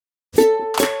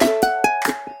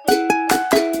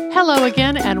Hello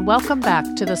again, and welcome back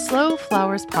to the Slow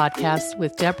Flowers Podcast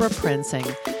with Deborah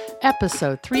Prinzing,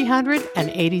 episode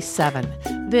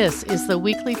 387. This is the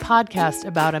weekly podcast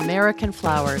about American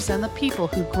flowers and the people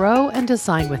who grow and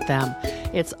design with them.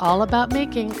 It's all about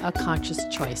making a conscious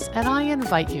choice, and I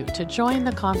invite you to join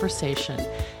the conversation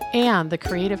and the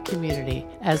creative community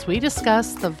as we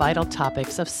discuss the vital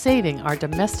topics of saving our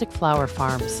domestic flower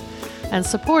farms and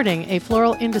supporting a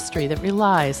floral industry that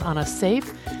relies on a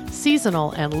safe,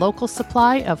 seasonal, and local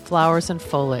supply of flowers and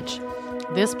foliage.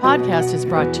 This podcast is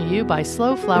brought to you by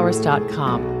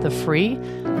slowflowers.com, the free,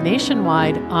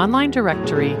 nationwide online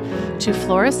directory to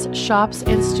florists, shops,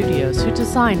 and studios who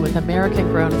design with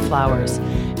American-grown flowers,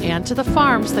 and to the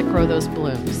farms that grow those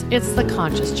blooms. It's the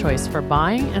conscious choice for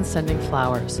buying and sending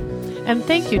flowers. And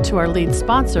thank you to our lead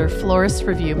sponsor, Florist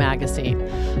Review Magazine.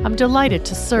 I'm delighted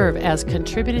to serve as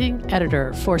contributing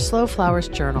editor for Slow Flowers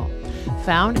Journal,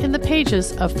 found in the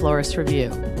pages of Florist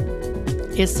Review.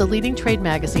 It's the leading trade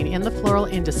magazine in the floral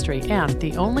industry and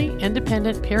the only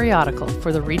independent periodical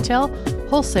for the retail,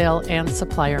 wholesale, and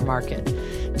supplier market.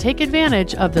 Take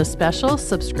advantage of the special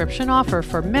subscription offer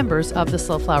for members of the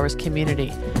Slow Flowers community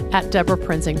at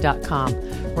deborahprinzing.com,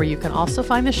 where you can also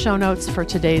find the show notes for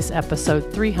today's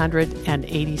episode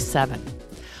 387.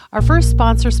 Our first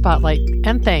sponsor spotlight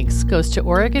and thanks goes to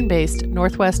Oregon-based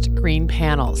Northwest Green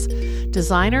Panels,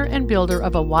 designer and builder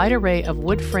of a wide array of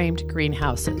wood-framed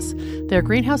greenhouses. Their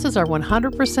greenhouses are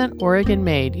 100%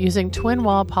 Oregon-made, using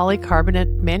twin-wall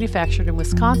polycarbonate manufactured in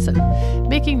Wisconsin,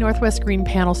 making Northwest Green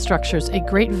Panel structures a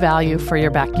great value for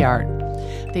your backyard.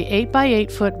 The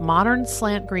 8x8-foot modern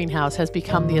slant greenhouse has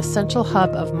become the essential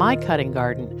hub of my cutting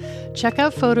garden. Check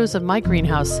out photos of my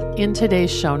greenhouse in today's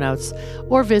show notes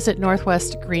or visit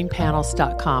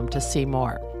northwestgreenpanels.com to see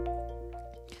more.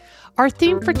 Our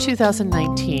theme for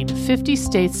 2019, 50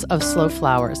 States of Slow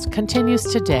Flowers, continues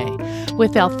today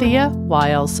with Althea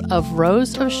Wiles of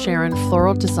Rose of Sharon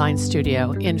Floral Design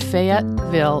Studio in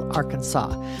Fayetteville,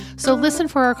 Arkansas. So listen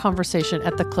for our conversation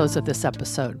at the close of this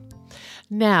episode.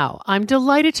 Now, I'm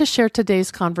delighted to share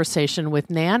today's conversation with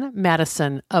Nan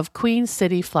Madison of Queen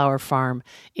City Flower Farm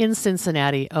in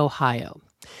Cincinnati, Ohio.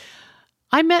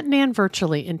 I met Nan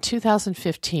virtually in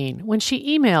 2015 when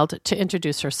she emailed to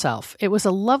introduce herself. It was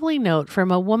a lovely note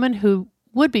from a woman who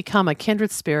would become a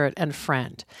kindred spirit and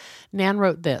friend. Nan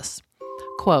wrote this,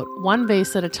 quote, "One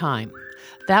vase at a time.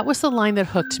 That was the line that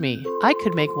hooked me. I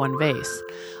could make one vase.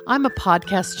 I'm a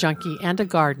podcast junkie and a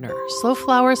gardener. Slow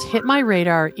Flowers hit my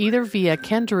radar either via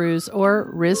Ken Drews or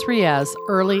Riz Riaz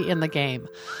early in the game.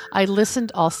 I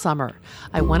listened all summer.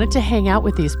 I wanted to hang out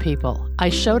with these people. I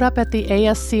showed up at the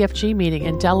ASCFG meeting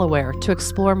in Delaware to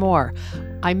explore more.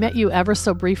 I met you ever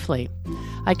so briefly.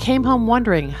 I came home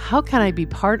wondering, how can I be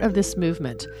part of this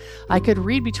movement? I could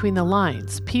read between the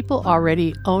lines. People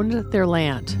already owned their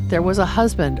land. There was a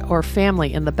husband or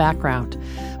family in the background.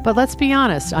 But let's be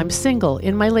honest, I'm single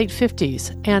in my late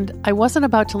 50s, and I wasn't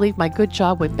about to leave my good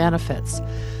job with benefits.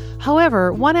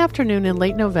 However, one afternoon in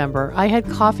late November, I had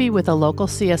coffee with a local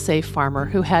CSA farmer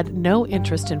who had no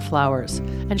interest in flowers,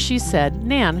 and she said,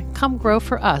 'Nan, come grow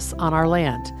for us on our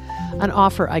land,' an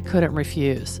offer I couldn't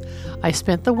refuse. I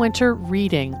spent the winter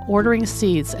reading, ordering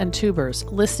seeds and tubers,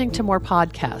 listening to more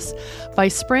podcasts. By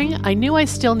spring, I knew I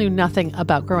still knew nothing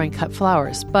about growing cut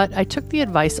flowers, but I took the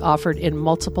advice offered in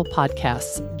multiple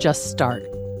podcasts, just start.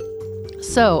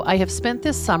 So I have spent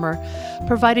this summer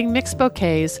providing mixed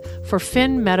bouquets for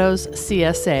Finn Meadows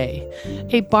CSA,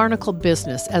 a barnacle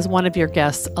business, as one of your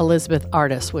guests, Elizabeth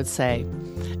Artis, would say.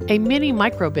 A mini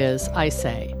microbiz, I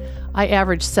say. I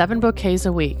average 7 bouquets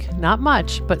a week. Not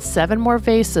much, but 7 more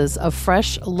vases of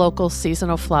fresh, local,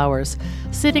 seasonal flowers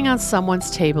sitting on someone's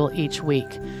table each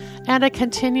week. And I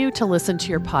continue to listen to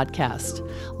your podcast.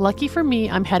 Lucky for me,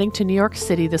 I'm heading to New York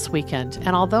City this weekend,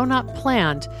 and although not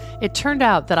planned, it turned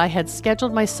out that I had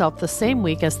scheduled myself the same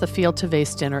week as the Field to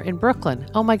Vase dinner in Brooklyn.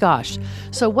 Oh my gosh.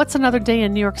 So what's another day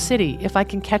in New York City if I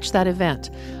can catch that event?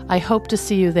 I hope to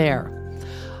see you there.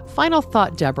 Final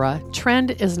thought, Deborah,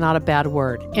 trend is not a bad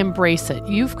word. Embrace it.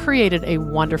 You've created a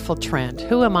wonderful trend.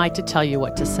 Who am I to tell you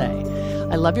what to say?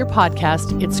 I love your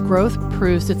podcast. Its growth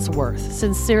proves its worth.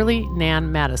 Sincerely,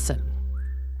 Nan Madison.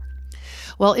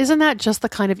 Well, isn't that just the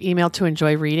kind of email to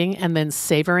enjoy reading and then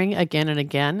savoring again and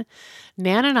again?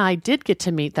 Nan and I did get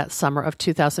to meet that summer of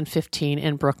 2015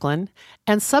 in Brooklyn,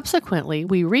 and subsequently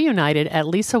we reunited at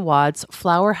Lisa Wadd's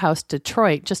Flower House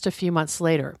Detroit just a few months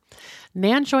later.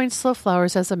 Nan joined Slow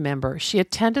Flowers as a member. She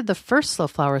attended the first Slow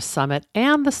Flowers Summit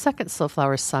and the second Slow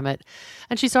Flowers Summit,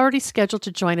 and she's already scheduled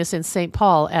to join us in St.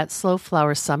 Paul at Slow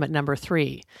Flowers Summit number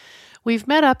 3. We've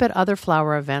met up at other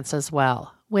flower events as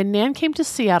well. When Nan came to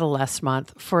Seattle last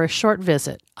month for a short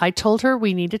visit, I told her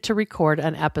we needed to record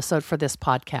an episode for this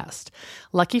podcast.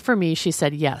 Lucky for me, she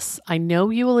said, yes, I know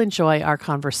you will enjoy our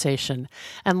conversation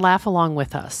and laugh along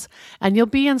with us. And you'll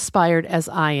be inspired as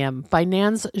I am by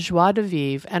Nan's joie de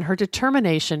vivre and her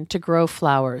determination to grow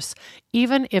flowers,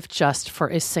 even if just for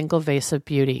a single vase of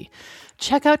beauty.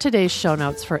 Check out today's show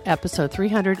notes for episode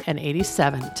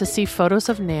 387 to see photos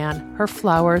of Nan, her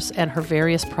flowers, and her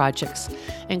various projects,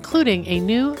 including a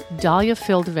new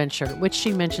dahlia-filled venture, which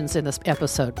she mentions in this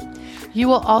episode. You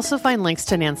will also find links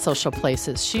to Nan's social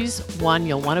places. She's one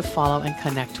you'll want to follow and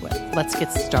connect with. Let's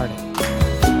get started.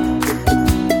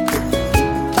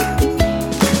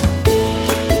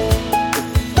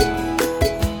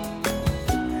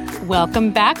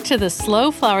 Welcome back to the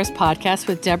Slow Flowers podcast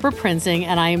with Deborah Prinzing,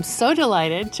 and I am so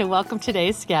delighted to welcome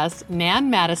today's guest, Nan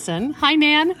Madison. Hi,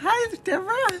 Nan. Hi,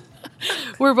 Deborah.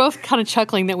 We're both kind of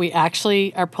chuckling that we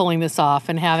actually are pulling this off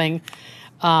and having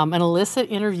an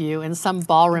illicit interview in some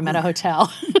ballroom at a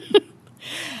hotel.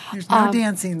 There's no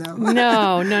dancing, though.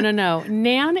 No.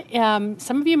 Nan,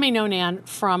 some of you may know Nan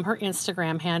from her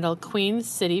Instagram handle, Queen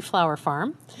City Flower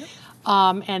Farm,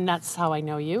 and that's how I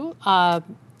know you.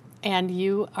 And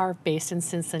you are based in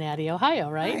Cincinnati, Ohio,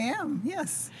 right? I am,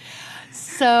 yes.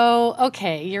 So,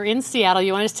 okay, you're in Seattle.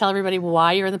 You want to just tell everybody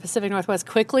why you're in the Pacific Northwest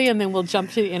quickly, and then we'll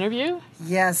jump to the interview?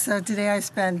 Yes, so today I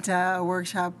spent a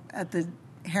workshop at the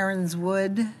Heron's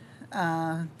Wood,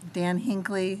 Dan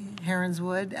Hinckley, Heron's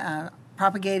Wood,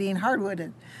 propagating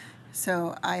hardwood.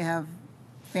 So I have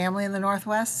family in the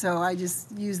Northwest, so I just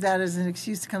use that as an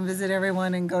excuse to come visit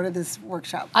everyone and go to this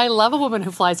workshop. I love a woman who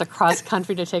flies across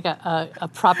country to take a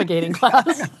propagating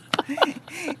class.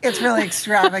 It's really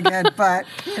extravagant, but,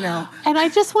 you know. And I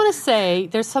just want to say,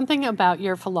 there's something about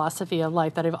your philosophy of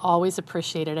life that I've always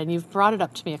appreciated, and you've brought it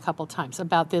up to me a couple times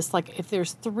about this, like, if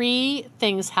there's 3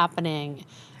 things happening,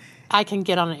 I can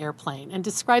get on an airplane. And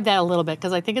describe that a little bit,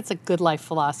 because I think it's a good life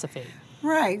philosophy.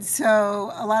 Right.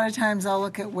 So a lot of times I'll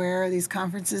look at where these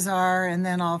conferences are, and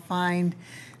then I'll find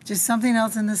just something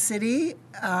else in the city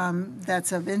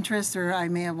that's of interest or I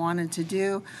may have wanted to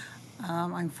do.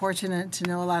 I'm fortunate to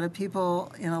know a lot of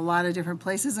people in a lot of different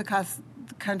places across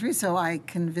the country, so I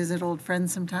can visit old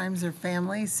friends sometimes or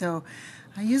family. So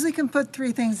I usually can put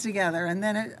 3 things together, and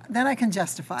then I can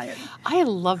justify it. I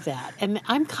love that. And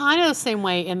I'm kind of the same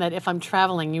way in that if I'm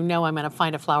traveling, I'm going to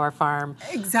find a flower farm.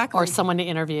 Exactly. Or someone to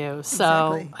interview.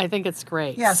 So exactly. I think it's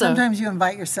great. Yeah, sometimes you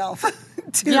invite yourself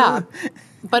to. Yeah.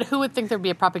 But who would think there'd be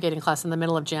a propagating class in the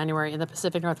middle of January in the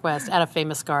Pacific Northwest at a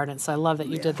famous garden? So I love that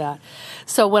you did that.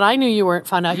 So when I knew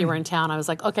found out you were in town, I was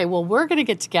like, okay, well, we're going to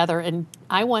get together, and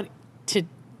I want to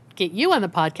get you on the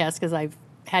podcast because I've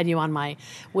had you on my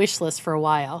wish list for a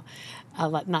while.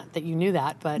 Not that you knew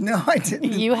that, but no, I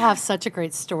didn't. You have such a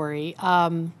great story.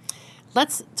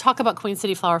 Let's talk about Queen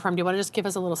City Flower Farm. Do you want to just give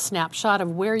us a little snapshot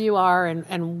of where you are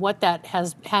and what that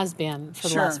has been for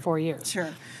the last 4 years? Sure.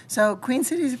 So Queen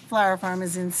City Flower Farm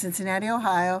is in Cincinnati,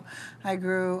 Ohio. I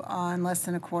grew on less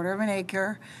than 1/4 of an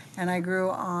acre, and I grew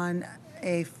on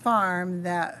a farm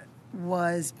that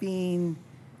was being...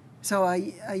 So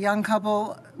a young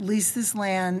couple leased this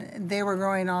land. They were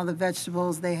growing all the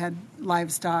vegetables. They had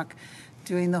livestock,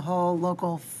 doing the whole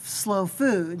local slow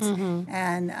foods. Mm-hmm.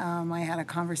 And I had a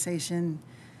conversation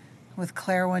with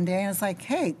Claire one day, and it's like,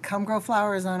 hey, come grow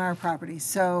flowers on our property.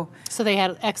 So they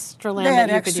had extra land. They had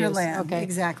that you extra could use. land, okay.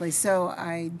 Exactly. So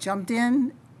I jumped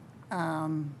in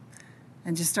and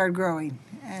just started growing,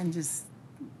 and just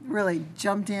really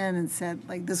jumped in and said,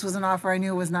 like, this was an offer I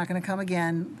knew was not going to come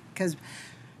again, because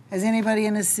as anybody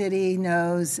in the city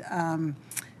knows,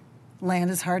 land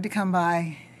is hard to come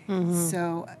by. Mm-hmm.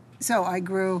 So I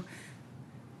grew.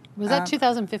 Was that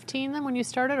 2015 then when you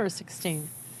started, or 16?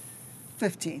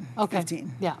 15. Okay.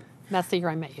 15. Yeah, that's the year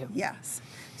I met you. Yes.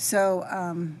 So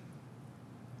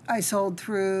I sold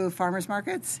through farmers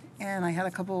markets, and I had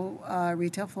a couple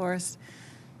retail florists.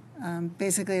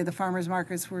 Basically, the farmers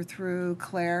markets were through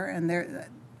Claire, and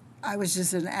I was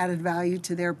just an added value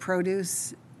to their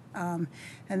produce.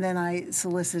 And then I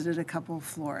solicited a couple of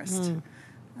florists.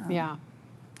 Yeah.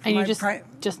 And you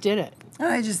just did it. And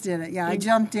I just did it, yeah. I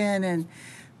jumped in, and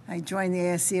I joined the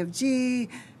ASCFG,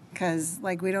 because,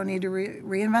 like, we don't need to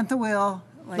reinvent the wheel.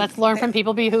 Like, let's learn from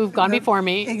people who've gone before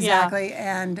me. Exactly.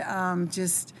 Yeah. And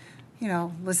just,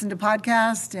 listen to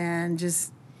podcasts and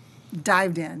just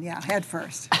dived in, head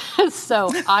first.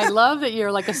 So I love that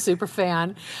you're like a super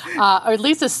fan, or at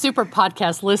least a super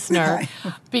podcast listener,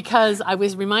 because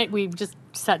we just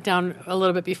sat down a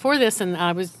little bit before this, and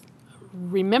I was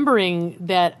remembering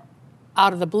that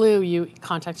out of the blue, you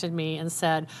contacted me and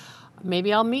said,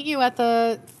 maybe I'll meet you at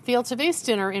the Fields of Ace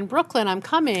dinner in Brooklyn. I'm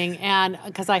coming, and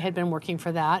because I had been working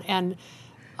for that, and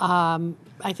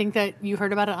I think that you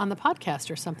heard about it on the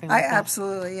podcast or something like that.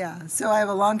 Absolutely, yeah. So I have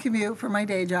a long commute for my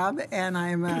day job, and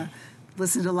I'm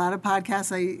listened to a lot of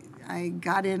podcasts. I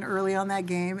got in early on that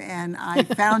game, and I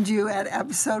found you at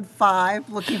episode 5,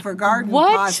 looking for garden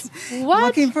What?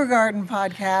 looking for garden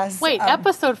podcasts. Wait,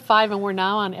 episode 5, and we're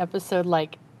now on episode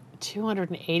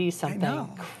 280 something. I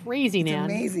know. Crazy, man.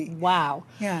 Amazing. Wow.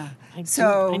 Yeah.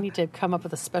 I need to come up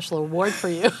with a special award for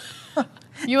you.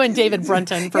 You and David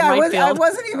Brunton from I Whitefield.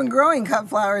 wasn't even growing cut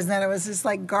flowers then. It was just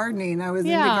like gardening. I was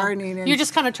into gardening. And You're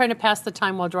just kind of trying to pass the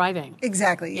time while driving.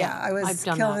 Exactly, yeah. I was I've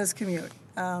done killing that. this commute.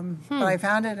 But I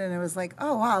found it, and it was like,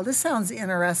 oh, wow, this sounds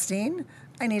interesting.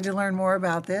 I need to learn more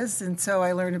about this. And so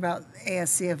I learned about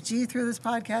ASCFG through this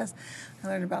podcast. I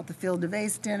learned about the Field to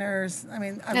Vase dinners. I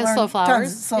mean, I've And learned slow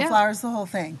flowers. Slow flowers, the whole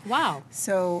thing. Wow.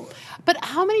 So, But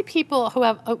how many people who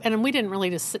have, and we didn't really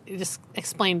just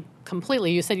explain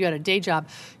completely, you said you had a day job.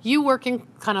 You work in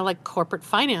kind of like corporate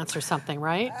finance or something,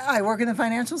 right? I work in the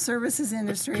financial services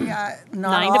industry. 9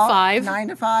 to 5. 9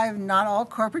 to 5. Not all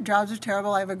corporate jobs are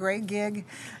terrible. I have a great gig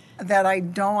that I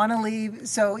don't want to leave.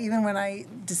 So even when I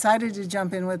decided to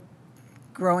jump in with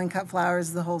growing cut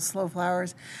flowers, the whole slow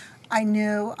flowers, I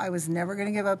knew I was never going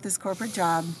to give up this corporate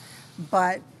job,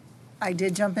 but I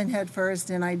did jump in head first,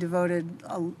 and I devoted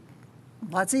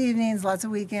lots of evenings, lots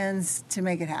of weekends to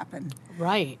make it happen.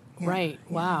 Right, Yeah, right.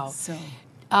 yeah. Wow. So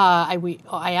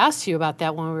I asked you about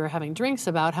that when we were having drinks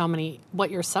about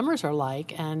what your summers are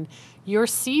like, and your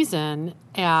season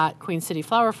at Queen City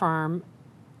Flower Farm,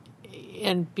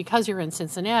 and because you're in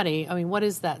Cincinnati, I mean, what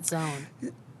is that zone?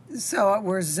 So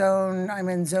I'm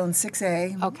in zone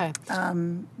 6A. Okay.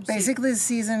 Basically, the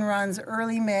season runs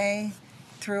early May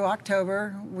through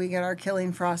October. We get our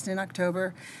killing frost in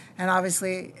October. And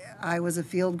obviously, I was a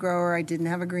field grower. I didn't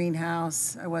have a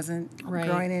greenhouse. I wasn't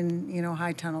growing in,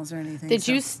 high tunnels or anything.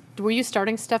 Were you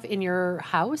starting stuff in your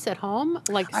house at home?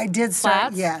 I did start,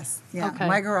 flats? yes. Yeah. Okay.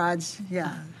 My garage,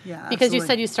 yeah. Because absolutely. you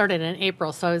said you started in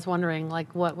April, so I was wondering,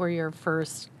 what were your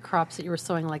first crops that you were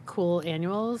sowing, like cool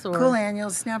annuals? Or? Cool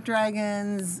annuals,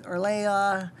 snapdragons,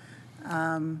 Orlea,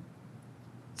 all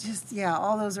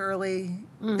those early.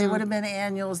 Mm-hmm. They would have been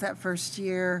annuals that first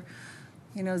year.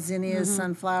 Zinnias, Mm-hmm.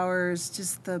 sunflowers,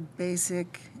 just the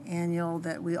basic annual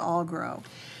that we all grow.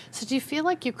 So do you feel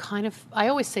like you I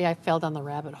always say I fell down the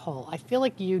rabbit hole. I feel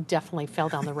like you definitely fell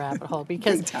down the rabbit hole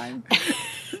because Big time.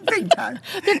 Big time.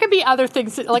 there could be other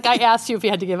things. Like I asked you if you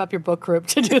had to give up your book group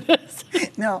to do this.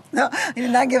 No, I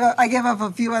did not give up. I gave up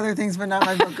a few other things, but not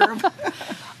my book group.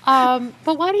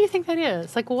 But why do you think that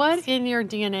is? Like what in your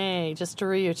DNA just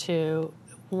drew you to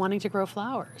wanting to grow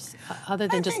flowers other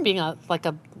than just being a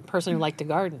person who liked to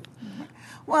garden?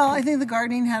 Well, I think the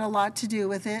gardening had a lot to do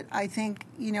with it. I think,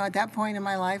 at that point in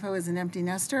my life, I was an empty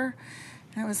nester.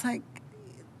 And I was like,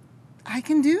 I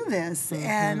can do this. Mm-hmm.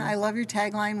 And I love your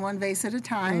tagline, one vase at a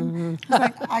time. Mm-hmm. I was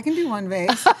like, I can do one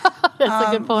vase. That's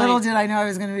a good point. Little did I know I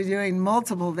was going to be doing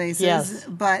multiple vases. Yes.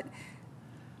 But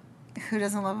who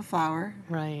doesn't love a flower?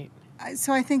 Right.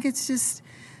 So I think it's just...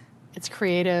 It's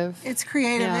creative. It's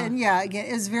creative. Yeah. And, again,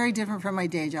 it's very different from my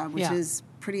day job, which is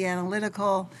pretty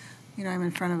analytical. I'm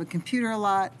in front of a computer a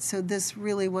lot, so this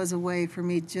really was a way for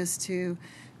me just to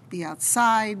be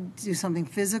outside, do something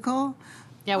physical.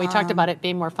 Yeah, we talked about it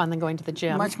being more fun than going to the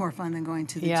gym. Much more fun than going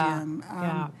to the gym.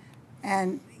 Yeah.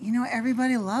 And,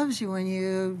 everybody loves you when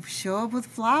you show up with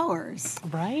flowers.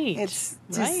 Right. It's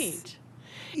just, right.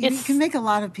 You can make a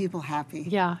lot of people happy.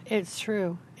 Yeah, it's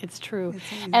true. It's true.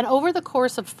 And over the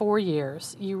course of 4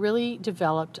 years, you really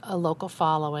developed a local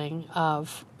following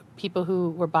of people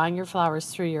who were buying your flowers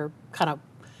through your kind of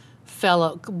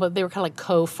but they were kind of like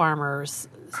co-farmers.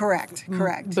 Correct.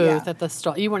 Booth at the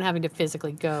stall. You weren't having to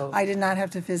physically go. I did not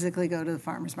have to physically go to the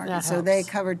farmers market. That so helps. they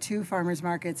covered 2 farmers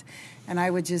markets, and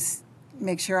I would just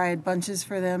make sure I had bunches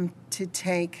for them to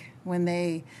take when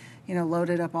they,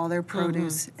 loaded up all their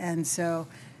produce. Mm-hmm. And so,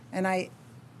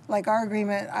 like our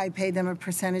agreement, I paid them a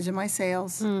percentage of my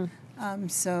sales.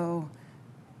 So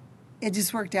it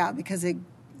just worked out because it,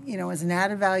 was an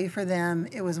added value for them.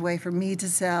 It was a way for me to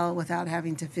sell without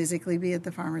having to physically be at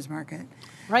the farmer's market.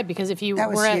 Right, because if you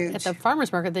were at the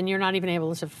farmer's market, then you're not even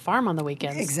able to farm on the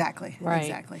weekends. Exactly. Right.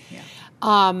 Exactly,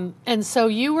 yeah. And so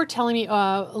you were telling me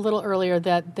a little earlier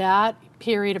that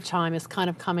period of time is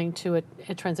kind of coming to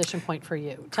a transition point for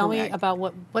you. Tell me about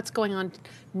what's going on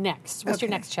next. What's your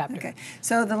next chapter? Okay.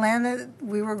 So the land that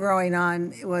we were growing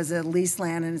on was a leased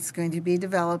land, and it's going to be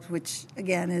developed, which,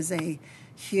 again, is a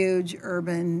huge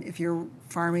urban, if you're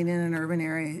farming in an urban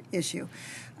area, issue.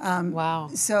 Wow.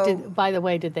 So, by the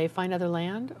way, did they find other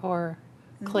land, or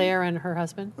Claire and her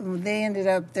husband? They ended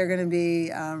up, they're going to be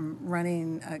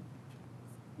running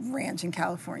ranch in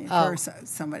California for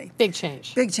somebody. Big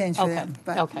change. Big change for them,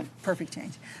 but perfect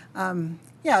change.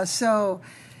 So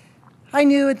I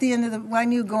knew at the end of I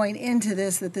knew going into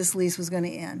this that this lease was going to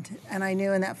end. And I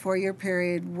knew in that 4-year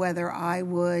period whether I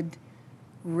would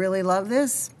really love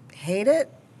this, hate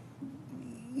it,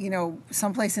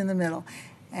 someplace in the middle.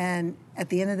 And at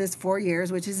the end of this 4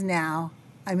 years, which is now,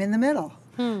 I'm in the middle.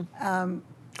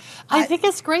 I think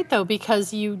it's great though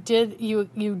because you did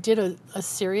a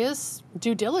serious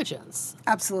due diligence.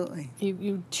 Absolutely.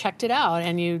 You checked it out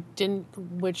and you didn't,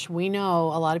 which we know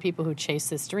a lot of people who chase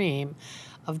this dream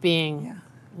of being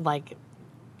like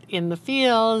in the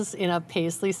fields in a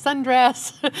paisley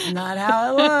sundress. Not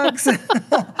how it looks.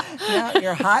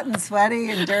 You're hot and sweaty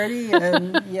and dirty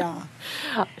and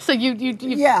So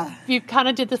you kind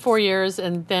of did the 4 years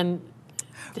and then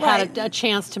had a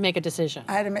chance to make a decision.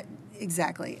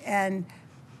 Exactly. And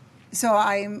so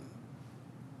I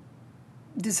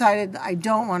decided I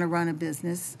don't want to run a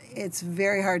business. It's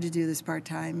very hard to do this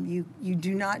part-time. You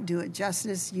do not do it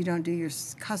justice. You don't do your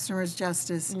customers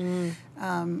justice. You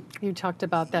talked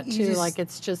about that too.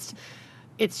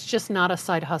 It's just not a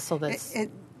side hustle that's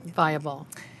viable.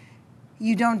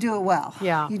 You don't do it well.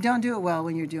 Yeah. You don't do it well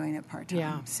when you're doing it part-time.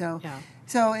 Yeah.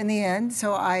 So in the end,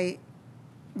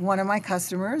 one of my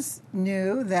customers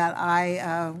knew that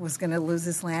I was going to lose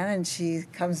this land, and she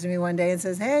comes to me one day and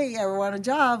says, "Hey, you ever want a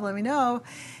job? Let me know."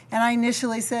 And I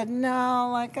initially said,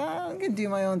 "No, I'm going to do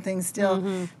my own thing still."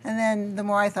 And then the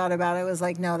more I thought about it, it was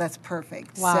like, "No, that's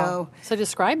perfect." Wow. So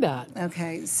describe that.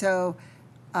 Okay, so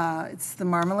it's the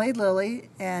Marmalade Lily,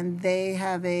 and they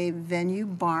have a venue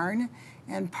barn.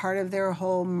 And part of their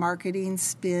whole marketing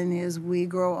spin is we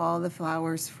grow all the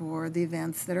flowers for the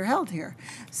events that are held here.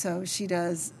 So she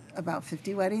does about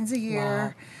 50 weddings a year.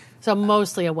 Wow. So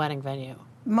mostly a wedding venue.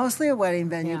 Mostly a wedding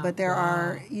venue, but there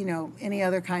are, any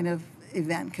other kind of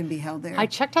event can be held there. I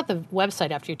checked out the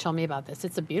website after you told me about this.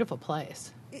 It's a beautiful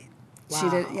place. She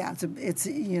did, yeah. It's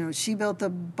she built the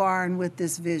barn with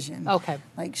this vision. Okay.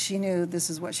 Like she knew this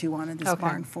is what she wanted this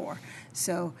barn for.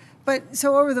 So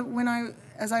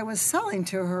as I was selling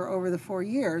to her over the 4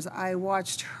 years, I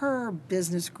watched her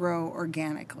business grow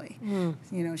organically.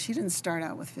 She didn't start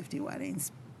out with 50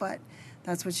 weddings, but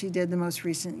that's what she did the most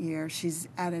recent year. She's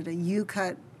added a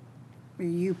U-cut, or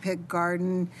U-pick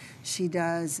garden. She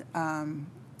does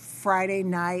Friday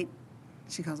night.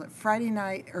 She calls it Friday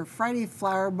night or Friday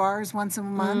flower bars once a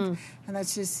month. And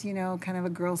that's just, kind of a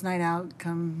girls' night out,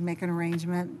 come make an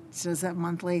arrangement. She does that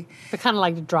monthly. But kind of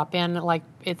like drop in, like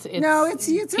it's No, it's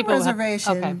a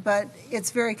reservation, but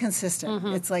it's very consistent.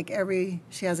 It's like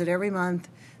she has it every month.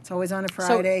 It's always on a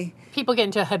Friday. So people get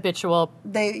into habitual,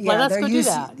 let's go do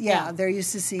that. Yeah, they're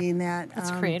used to seeing that.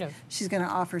 That's creative. She's going to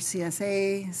offer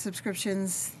CSA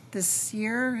subscriptions this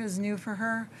year, is new for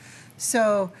her.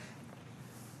 So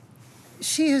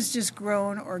she has just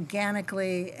grown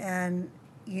organically, and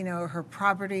her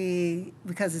property,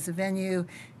 because it's a venue,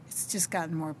 it's just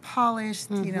gotten more polished.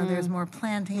 There's more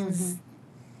plantings.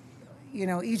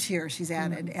 Each year she's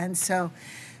added, and so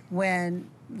when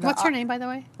what's her name, by the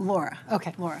way? Laura.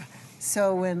 Okay, Laura.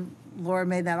 So when Laura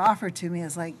made that offer to me, I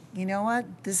was like, you know what?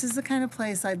 This is the kind of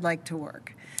place I'd like to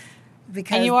work.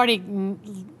 And you already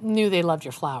knew they loved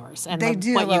your flowers and they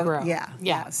do what you grow.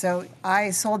 Yeah. So I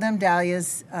sold them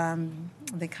dahlias.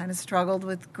 They kind of struggled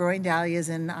with growing dahlias,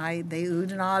 and they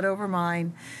oohed and awed over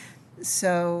mine.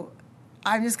 So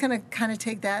I'm just going to kind of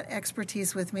take that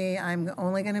expertise with me. I'm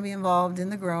only going to be involved in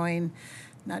the growing,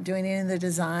 not doing any of the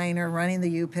design or running the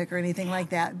U-pick or anything like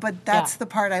that. But that's the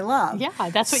part I love. Yeah,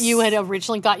 that's what you had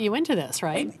originally got you into this,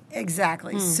 right?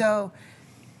 Exactly. So,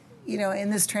 in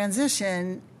this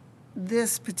transition,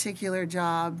 this particular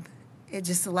job, it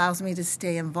just allows me to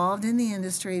stay involved in the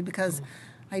industry because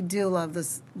I do love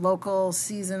this local,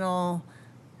 seasonal.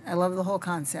 I love the whole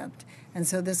concept. And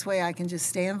so this way I can just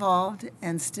stay involved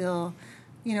and still,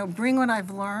 bring what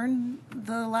I've learned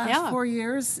the last 4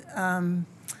 years,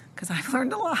 because I've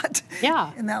learned a lot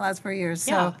in that last 4 years.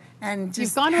 So, and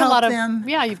just help them.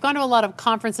 You've gone to a lot of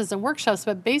conferences and workshops,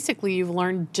 but basically you've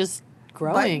learned just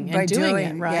growing and doing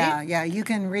it, right? Yeah. You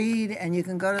can read and you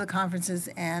can go to the conferences,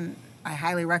 and I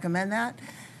highly recommend that.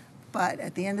 But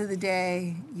at the end of the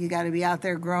day, you got to be out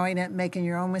there growing it, making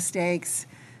your own mistakes,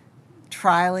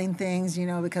 trialing things,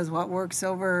 because what works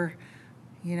over,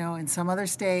 in some other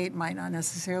state might not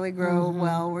necessarily grow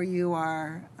well where you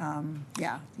are.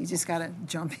 You just got to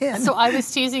jump in. So I was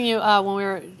teasing you when we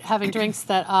were having drinks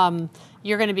that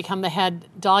you're going to become the head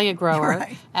dahlia grower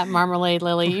at Marmalade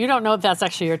Lily. You don't know if that's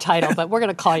actually your title, but we're going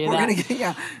to call you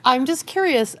that. I'm just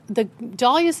curious, the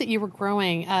dahlias that you were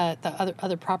growing at the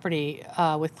other property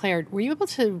with Claire, were you able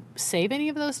to save any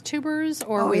of those tubers?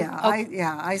 Or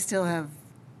I still have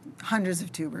hundreds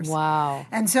of tubers. Wow.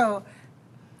 And so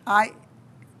I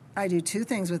do two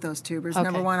things with those tubers. Okay.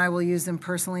 Number one, I will use them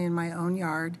personally in my own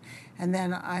yard. And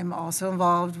then I'm also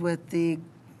involved with the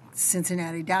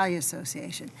Cincinnati Dahlia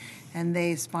Association, and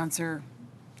they sponsor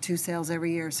 2 sales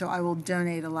every year. So I will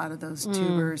donate a lot of those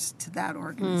tubers to that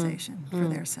organization for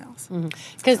their sales.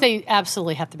 Because they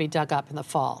absolutely have to be dug up in the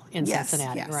fall in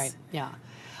Cincinnati, right? Yeah.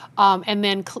 And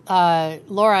then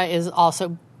Laura is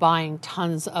also buying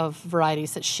tons of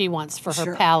varieties that she wants for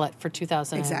her palette for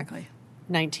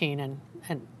 2019,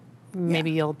 and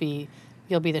maybe you'll be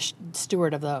the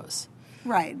steward of those.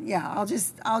 Right. Yeah. I'll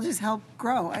just help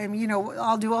grow. I mean,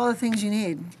 I'll do all the things you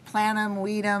need: plant them,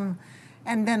 weed them,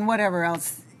 and then whatever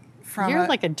else. You're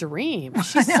like a dream.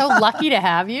 She's so lucky to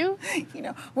have you.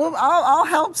 Well, I'll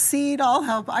help seed. I'll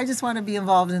help. I just want to be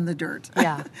involved in the dirt.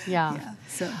 Yeah.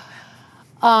 So,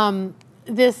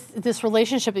 this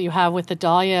relationship that you have with the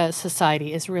Dahlia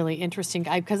Society is really interesting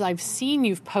because I've seen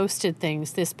you've posted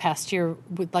things this past year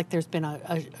with, like, there's been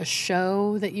a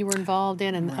show that you were involved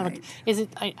in, and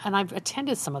and I've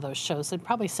attended some of those shows. They're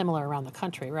probably similar around the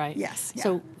country, right? Yes. Yeah.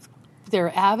 So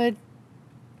they're avid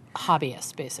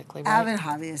hobbyists, basically, right? Avid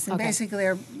hobbyists, and basically,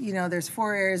 there's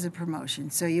 4 areas of promotion.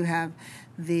 So you have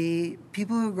the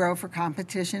people who grow for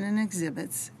competition and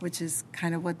exhibits, which is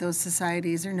kind of what those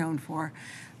societies are known for.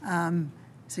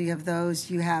 So you have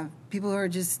those. You have people who are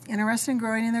just interested in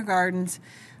growing in their gardens.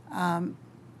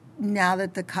 Now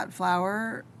that the cut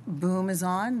flower boom is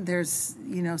on, there's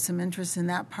some interest in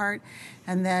that part.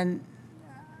 And then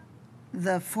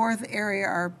the 4th area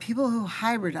are people who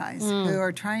hybridize, who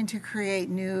are trying to create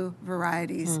new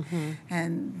varieties.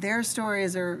 And their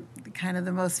stories are kind of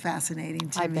the most fascinating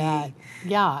to me. I bet.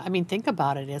 Yeah. I mean, think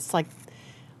about it. It's like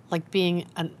being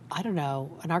an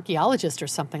archaeologist or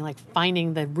something, like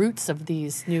finding the roots of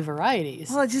these new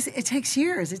varieties. Well, it takes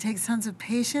years. It takes tons of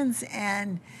patience,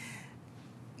 and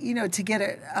to get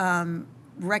it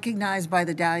recognized by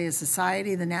the Dahlia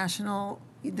Society, the national.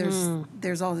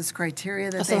 There's all this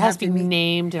criteria that it has to be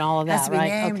named and all of that, has to be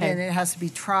right? named, and it has to be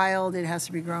trialed. It has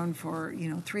to be grown for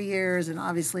 3 years, and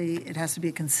obviously it has to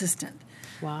be consistent.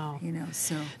 Wow.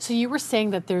 So you were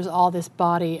saying that there's all this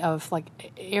body of,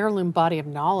 like, heirloom body of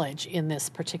knowledge in this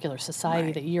particular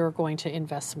society that you're going to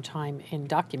invest some time in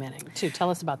documenting too.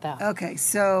 Tell us about that. Okay,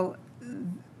 so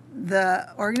the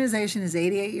organization is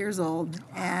 88 years old,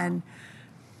 and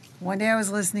one day I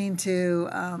was listening to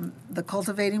the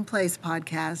Cultivating Place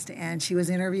podcast, and she was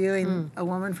interviewing a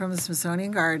woman from the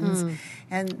Smithsonian Gardens,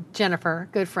 and Jennifer,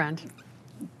 good friend.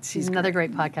 She's another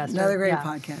great podcaster. Another great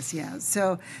podcast, yeah.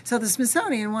 So the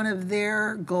Smithsonian, one of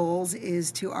their goals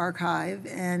is to archive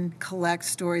and collect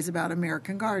stories about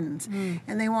American gardens.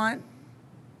 And they want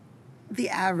the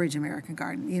average American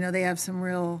garden. They have some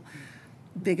real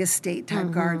big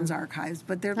estate-type gardens archives,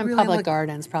 but they're really public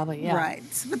gardens, probably, yeah. Right.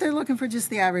 But they're looking for just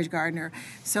the average gardener.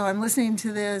 So I'm listening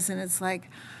to this, and it's like,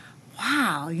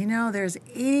 wow, there's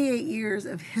 88 years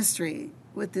of history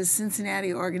with this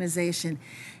Cincinnati organization.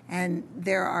 And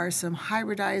there are some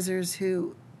hybridizers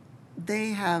who they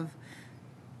have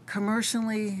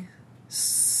commercially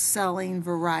selling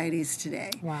varieties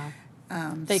today. Wow.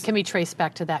 They can be traced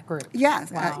back to that group. Yeah.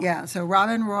 Wow. So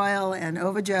Robin Royal and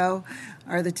Ova Joe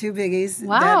are the 2 biggies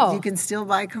that you can still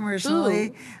buy commercially.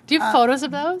 Ooh. Do you have photos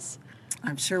of those?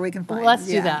 I'm sure we can find them. Let's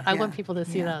do that. I want people to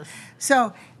see those.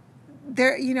 So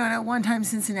there, and at one time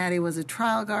Cincinnati was a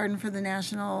trial garden for the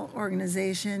national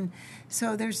organization.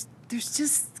 So there's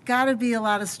just got to be a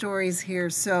lot of stories here.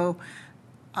 So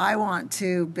I want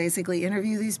to basically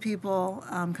interview these people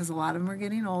because a lot of them are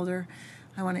getting older.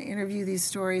 I want to interview these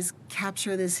stories,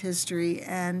 capture this history,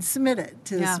 and submit it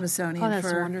to the Smithsonian. Oh, that's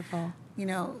wonderful.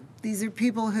 These are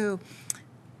people who,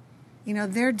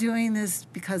 they're doing this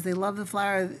because they love the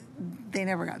flower. They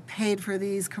never got paid for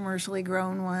these commercially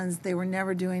grown ones. They were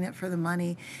never doing it for the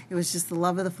money. It was just the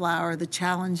love of the flower, the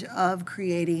challenge of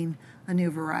creating a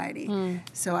new variety.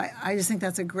 So I just think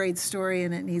that's a great story,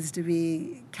 and it needs to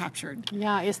be captured.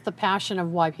 Yeah, it's the passion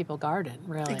of why people garden,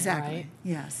 really. Exactly. Right?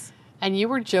 Yes. And you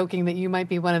were joking that you might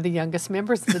be one of the youngest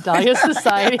members of the Dahlia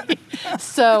Society.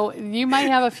 So you might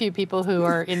have a few people who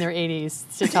are in their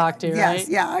 80s to talk to, right?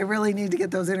 Yeah, I really need to get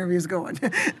those interviews going.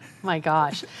 My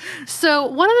gosh. So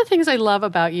one of the things I love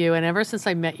about you, and ever since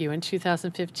I met you in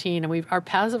 2015, and our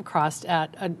paths have crossed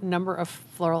at a number of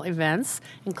floral events,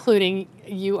 including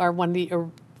you are one of the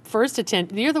first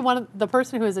attend. You're the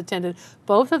person who has attended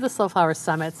both of the Slow Flowers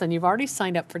summits, and you've already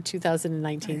signed up for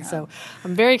 2019. So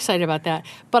I'm very excited about that.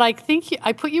 But I think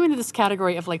I put you into this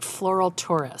category of like floral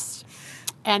tourist,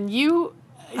 and you.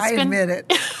 I admit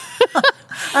it.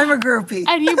 I'm a groupie.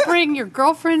 And you bring your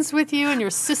girlfriends with you and your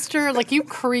sister. Like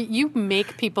you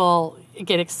make people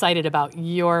get excited about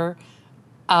your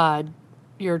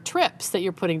trips that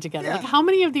you're putting together. Yeah. Like, how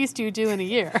many of these do you do in a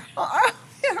year?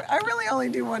 I really only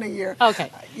do one a year.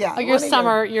 Okay. Yeah. Your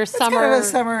summer. It's kind of a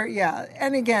summer. Yeah.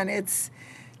 And again, it's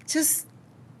just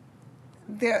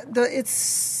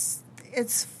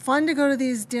it's fun to go to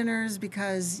these dinners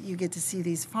because you get to see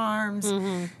these farms.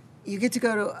 Mm-hmm. You get to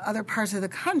go to other parts of the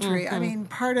country. Mm-hmm. I mean,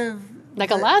 part of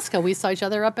Alaska, we saw each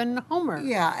other up in Homer.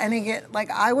 Yeah, and again, like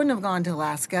I wouldn't have gone to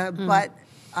Alaska, but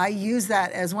I use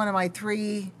that as one of my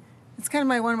three. It's kind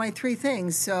of one of my three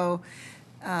things. So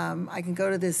I can go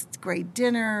to this great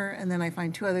dinner, and then I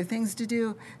find two other things to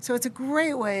do. So it's a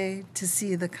great way to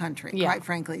see the country, quite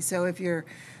frankly. So if you're,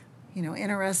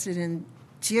 interested in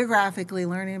geographically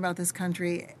learning about this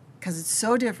country, because it's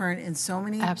so different in so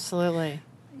many. Absolutely.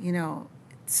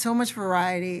 So much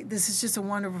variety. This is just a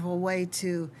wonderful way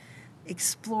to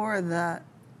explore the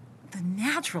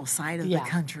natural side of the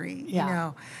country,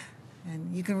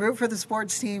 And you can root for the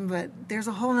sports team, but there's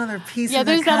a whole other piece of the country. Yeah,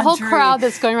 there's that whole crowd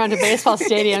that's going around to baseball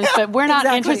stadiums, but we're not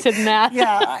interested in that.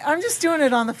 Yeah, I'm just doing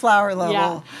it on the flower level.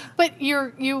 Yeah, but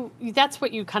that's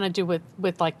what you kind of do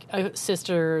with like your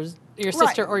sister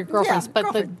or your girlfriends. Yeah,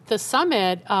 but the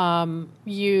summit,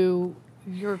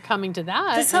 you're coming to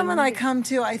that. The summit I come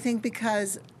to, I think,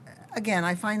 because, again,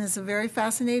 I find this a very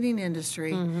fascinating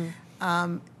industry.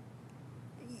 Mm-hmm.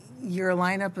 Your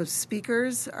lineup of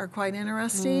speakers are quite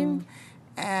interesting,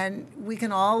 and we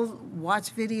can all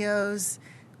watch videos,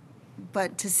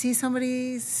 but to see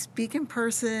somebody speak in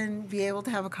person, be able to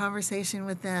have a conversation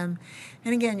with them,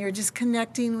 and again, you're just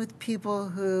connecting with people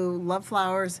who love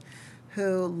flowers,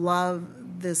 who love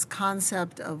this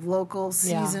concept of local,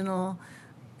 seasonal,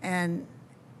 and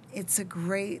it's a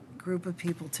great group of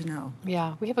people to know.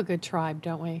 Yeah, we have a good tribe,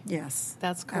 don't we? Yes.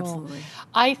 That's cool. Absolutely.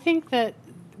 I think that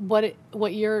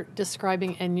what you're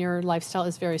describing in your lifestyle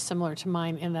is very similar to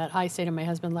mine in that I say to my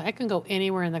husband, like, I can go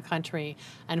anywhere in the country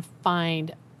and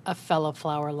find a fellow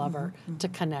flower lover to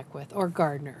connect with, or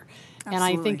gardener. Absolutely. And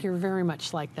I think you're very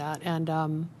much like that.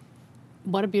 And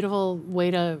what a beautiful way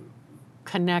to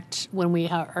connect when we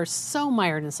are so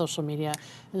mired in social media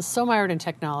and so mired in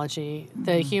technology.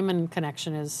 The human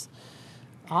connection is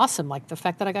awesome, like the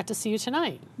fact that I got to see you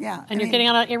tonight. Yeah. And you're getting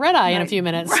on a red eye in a few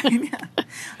minutes. Right, yeah.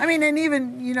 I mean, and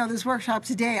even, this workshop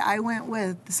today, I went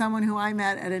with someone who I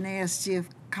met at an ASGF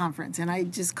conference, and I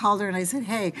just called her and I said,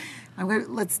 hey, I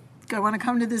want to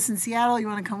come to this in Seattle. You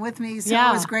want to come with me? So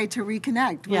it was great to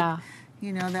reconnect with,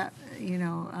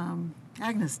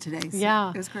 Agnes today.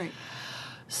 So it was great.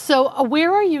 So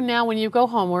where are you now when you go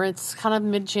home, where it's kind of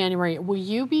mid-January? Will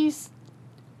you be...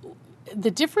 The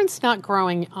difference not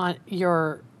growing on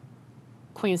your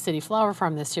Queen City Flower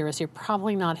Farm this year is you're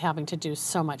probably not having to do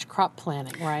so much crop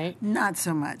planting, right? Not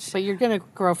so much. But you're going to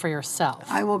grow for yourself.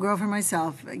 I will grow for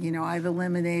myself. I've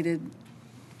eliminated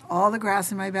all the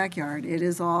grass in my backyard. It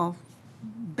is all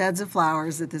beds of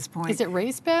flowers at this point. Is it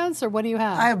raised beds, or what do you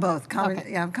have? I have both. I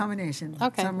have a combination.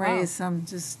 Okay. Some raised, some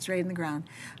just straight in the ground.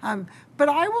 But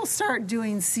I will start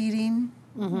doing seeding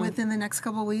within the next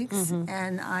couple of weeks,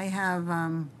 and I have...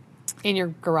 in your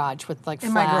garage with like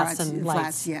in flats my garage, and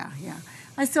lights. Flats, yeah.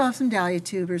 I still have some dahlia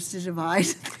tubers to divide.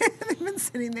 They've been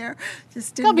sitting there,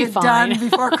 just didn't get done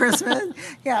before Christmas.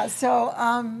 Yeah, so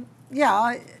I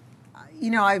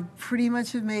pretty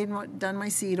much have done my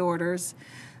seed orders,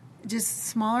 just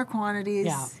smaller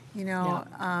quantities. Yeah.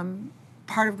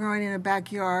 Part of growing in a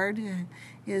backyard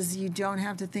is you don't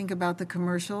have to think about the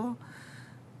commercial.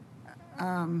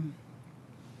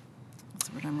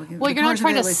 What I'm looking well, you're not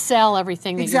trying to sell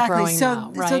everything that you're growing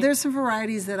now, right? So there's some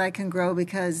varieties that I can grow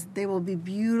because they will be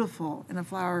beautiful in a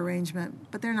flower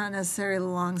arrangement, but they're not necessarily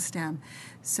long stem.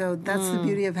 So that's the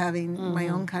beauty of having my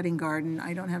own cutting garden.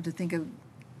 I don't have to think of,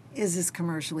 is this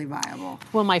commercially viable?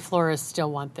 Will my florists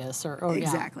still want this? Or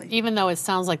exactly. Yeah. Even though it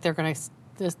sounds like they're going to,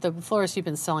 the florists you've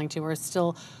been selling to are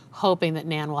still hoping that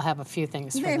Nan will have a few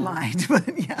things for them. They might, but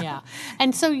yeah. Yeah.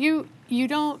 And so you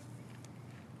don't,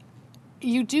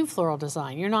 you do floral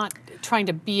design. You're not trying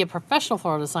to be a professional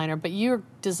floral designer, but you're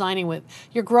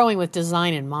growing with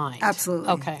design in mind. Absolutely.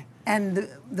 Okay. And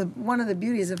the one of the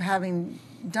beauties of having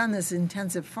done this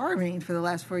intensive farming for the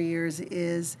last 4 years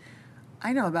is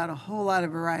I know about a whole lot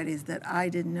of varieties that I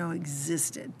didn't know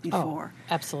existed before. Oh,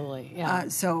 absolutely. Yeah.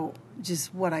 So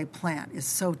just what I plant is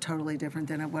so totally different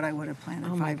than what I would have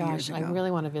planted 5 years ago. I really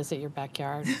want to visit your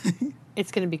backyard.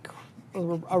 it's going to be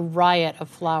a riot of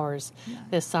flowers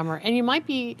this summer. And you might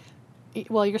be,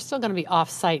 well, you're still going to be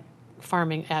off-site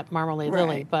farming at Marmalade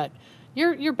Lily, but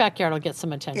your backyard will get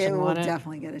some attention. It will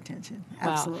definitely get attention.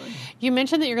 Absolutely. Wow. You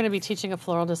mentioned that you're going to be teaching a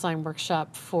floral design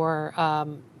workshop for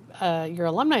your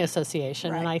alumni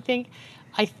association, and I think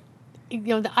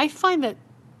I find that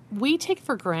we take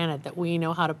for granted that we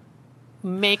know how to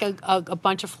make a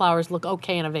bunch of flowers look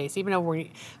okay in a vase, even though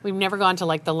we've never gone to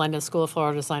like the London School of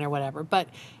Floral Design or whatever, but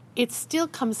it still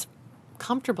comes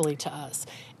comfortably to us.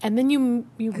 And then you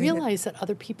realize that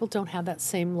other people don't have that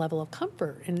same level of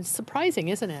comfort, and it's surprising,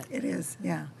 isn't it? It is,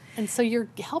 yeah. And so you're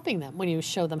helping them when you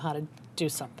show them how to do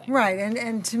something. Right,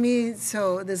 and to me,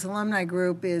 so this alumni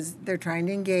group they're trying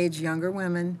to engage younger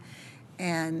women,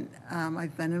 and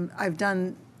I've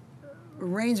done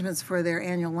arrangements for their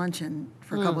annual luncheon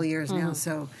for a couple of years now.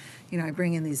 So, I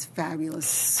bring in these fabulous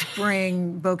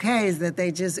spring bouquets that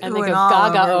they just and they go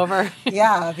gaga over.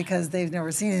 Yeah, because they've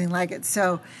never seen anything like it.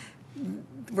 So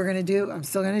I'm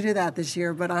still going to do that this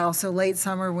year, but I also late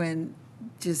summer when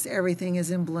just everything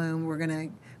is in bloom,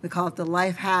 we call it the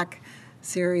Life Hack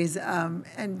series,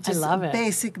 and just a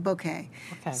basic bouquet.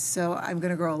 Okay. So I'm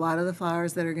going to grow a lot of the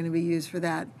flowers that are going to be used for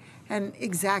that. And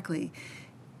exactly.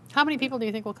 How many people do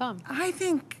you think will come? I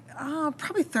think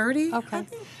probably 30. Okay.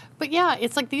 But yeah,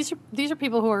 it's like these are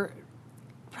people who are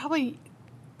probably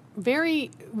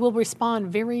will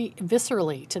respond very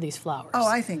viscerally to these flowers. Oh,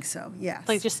 I think so, yes.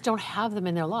 They just don't have them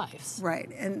in their lives. Right,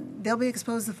 and they'll be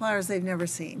exposed to flowers they've never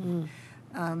seen.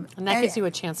 And that gives you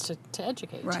a chance to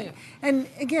educate, too. And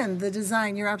again, the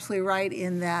design, you're absolutely right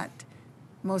in that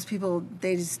most people,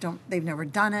 they've never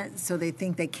done it, so they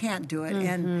think they can't do it.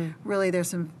 And really, there's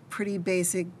some pretty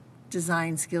basic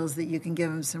design skills that you can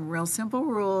give them, some real simple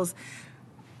rules.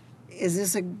 Is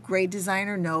this a great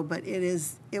designer? No, but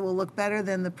it will look better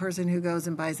than the person who goes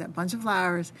and buys that bunch of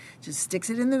flowers, just sticks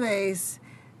it in the vase,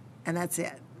 and that's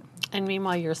it. And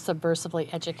meanwhile, you're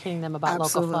subversively educating them about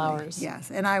local flowers.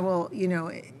 Yes, and I will,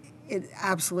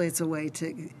 it's a way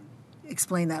to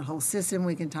explain that whole system.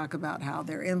 We can talk about how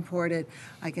they're imported.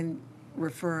 I can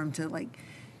refer them to, like,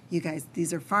 you guys,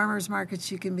 these are farmers markets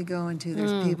you can be going to.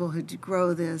 There's people who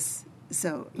grow this.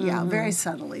 So, very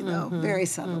subtly, though, very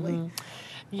subtly.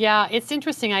 Yeah, it's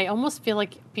interesting. I almost feel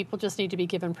like people just need to be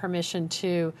given permission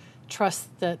to trust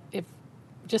that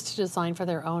just to design for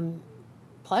their own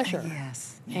pleasure.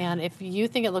 Yes. Yeah. And if you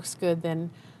think it looks good,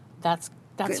 then that's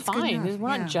fine.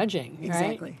 We're not judging,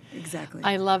 right? Exactly.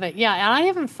 I love it. Yeah, and I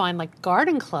even find like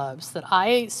garden clubs that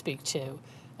I speak to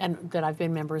and that I've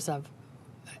been members of,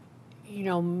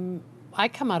 I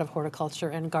come out of horticulture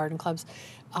and garden clubs.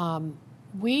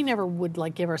 We never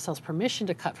would give ourselves permission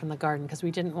to cut from the garden because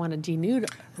we didn't want to denude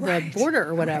the border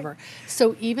or whatever. Right.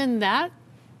 So even that,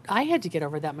 I had to get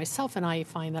over that myself, and I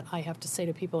find that I have to say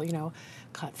to people,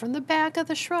 cut from the back of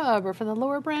the shrub or from the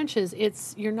lower branches.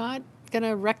 You're not going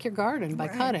to wreck your garden by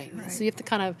cutting. Right. So you have to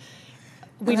kind of,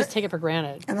 we just take it for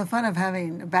granted. And the fun of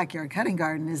having a backyard cutting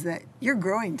garden is that you're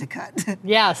growing to cut.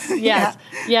 Yes.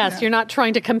 You're not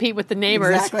trying to compete with the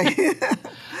neighbors. Exactly.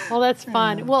 Well, that's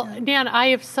fun. Well, Dan, I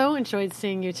have so enjoyed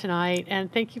seeing you tonight,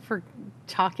 and thank you for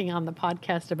talking on the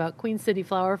podcast about Queen City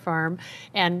Flower Farm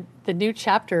and the new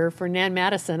chapter for Nan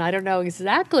Madison. I don't know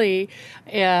exactly.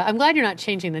 I'm glad you're not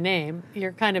changing the name.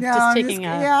 You're kind of taking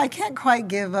I can't quite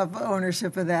give up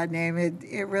ownership of that name.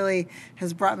 It really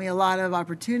has brought me a lot of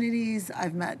opportunities.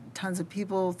 I've met tons of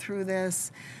people through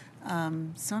this.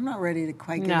 So I'm not ready to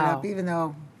quite give it up, even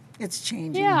though it's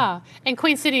changing. Yeah. And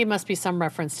Queen City must be some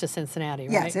reference to Cincinnati,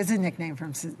 right? Yes, it's a nickname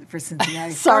for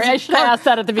Cincinnati. Sorry, I should have asked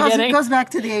that at the beginning. It goes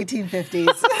back to the 1850s.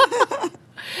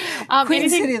 Queen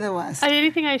City of the West.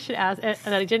 Anything I should ask that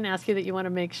I didn't ask you that you want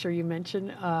to make sure you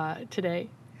mention today?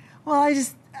 Well,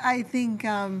 I think,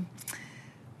 gardening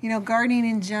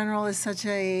in general is such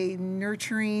a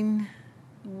nurturing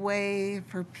way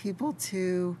for people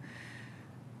to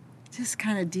just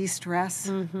kind of de-stress.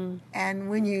 And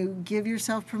when you give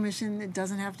yourself permission, it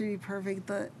doesn't have to be perfect.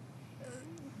 The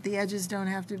edges don't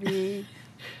have to be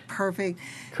perfect.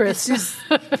 Crisp.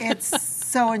 It's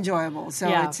so enjoyable. So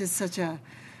it's just such a,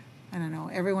 I don't know,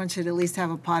 everyone should at least have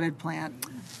a potted plant.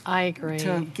 I agree.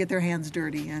 To get their hands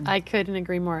dirty. And I couldn't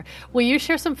agree more. Will you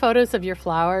share some photos of your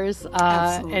flowers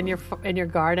and your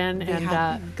garden?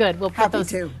 And good. We'll put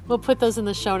those. We'll put those in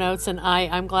the show notes. And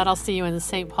I'm glad I'll see you in the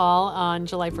St. Paul on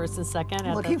July 1st and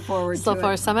 2nd. Looking forward to it. Slow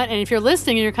Flower Summit. And if you're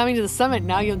listening and you're coming to the summit,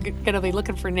 now you're going to be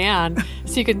looking for Nan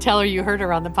so you can tell her you heard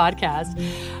her on the podcast.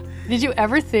 Did you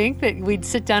ever think that we'd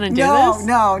sit down and do this?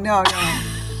 No.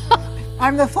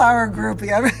 I'm the flower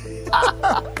groupie.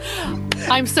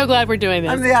 I'm so glad we're doing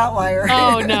this. I'm the outlier.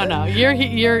 Oh, no.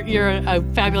 You're a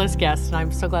fabulous guest, and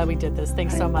I'm so glad we did this.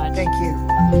 Thanks so much. Thank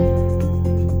you.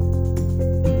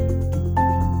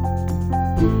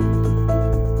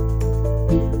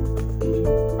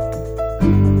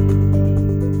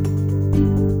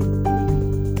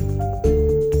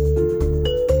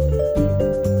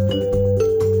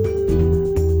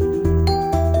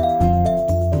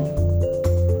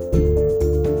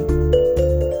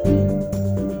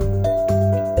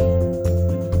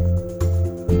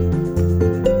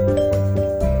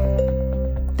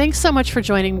 Thanks so much for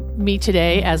joining me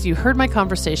today as you heard my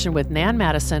conversation with Nan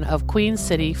Madison of Queen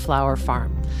City Flower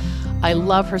Farm. I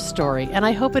love her story, and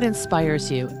I hope it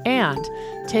inspires you. And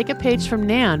take a page from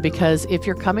Nan, because if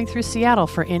you're coming through Seattle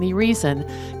for any reason,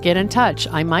 get in touch.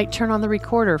 I might turn on the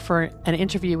recorder for an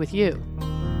interview with you.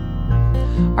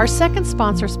 Our second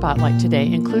sponsor spotlight today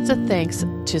includes a thanks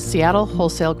to Seattle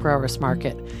Wholesale Growers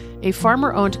Market, a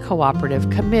farmer-owned cooperative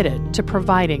committed to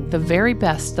providing the very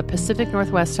best the Pacific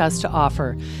Northwest has to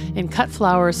offer in cut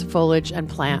flowers, foliage, and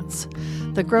plants.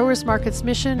 The Growers Market's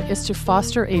mission is to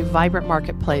foster a vibrant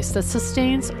marketplace that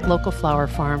sustains local flower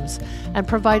farms and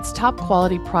provides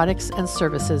top-quality products and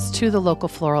services to the local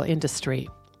floral industry.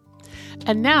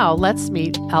 And now let's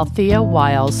meet Althea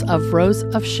Wiles of Rose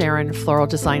of Sharon Floral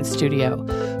Design Studio,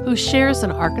 who shares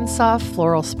an Arkansas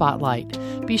floral spotlight.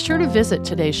 Be sure to visit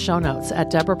today's show notes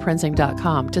at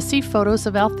deborahprinzing.com to see photos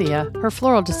of Althea, her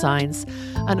floral designs,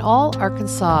 an all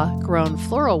Arkansas grown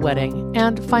floral wedding,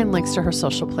 and find links to her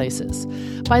social places.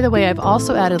 By the way, I've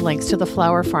also added links to the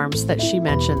flower farms that she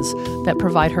mentions that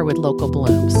provide her with local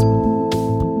blooms.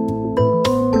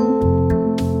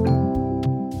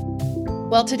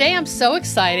 Well, today I'm so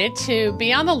excited to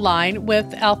be on the line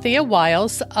with Althea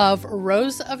Wiles of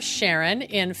Rose of Sharon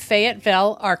in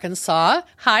Fayetteville, Arkansas.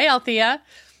 Hi, Althea.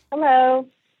 Hello.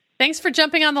 Thanks for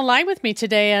jumping on the line with me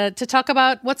today to talk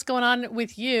about what's going on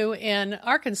with you in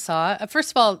Arkansas.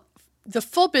 First of all, the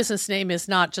full business name is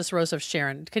not just Rose of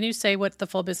Sharon. Can you say what the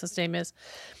full business name is?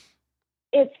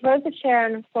 It's Rose of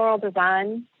Sharon Floral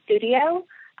Design Studio.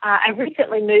 I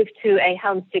recently moved to a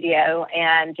home studio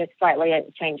and just slightly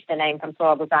changed the name from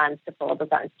Floral Designs to Floral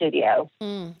Design Studio.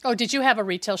 Oh, did you have a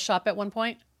retail shop at one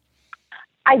point?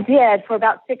 I did for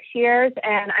about 6 years,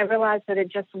 and I realized that it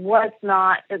just was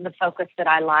not the focus that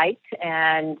I liked.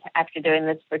 And after doing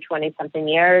this for 20-something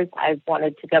years, I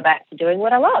wanted to go back to doing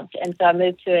what I loved. And so I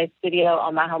moved to a studio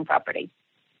on my home property.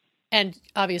 And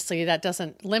obviously that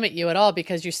doesn't limit you at all,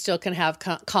 because you still can have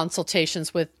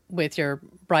consultations with your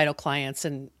bridal clients,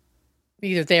 and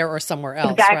either there or somewhere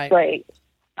else, exactly. Right?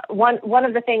 One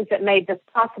of the things that made this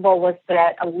possible was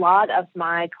that a lot of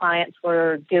my clients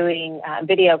were doing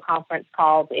video conference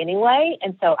calls anyway,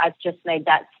 and so I've just made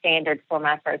that standard for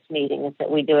my first meeting, is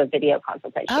that we do a video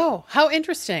consultation. Oh, how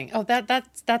interesting! Oh,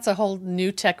 that's a whole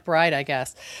new tech bride, I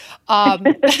guess.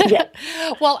 Yes.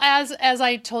 Well, as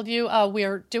I told you, we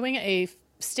are doing a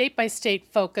state-by-state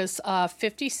focus,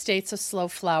 50 states of slow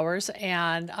flowers.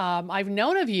 And I've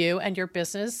known of you and your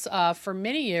business for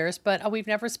many years, but we've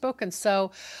never spoken. So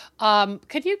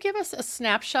could you give us a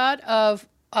snapshot of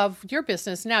your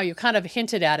business now? You kind of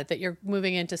hinted at it, that you're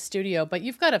moving into studio, but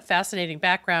you've got a fascinating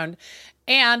background,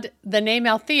 and the name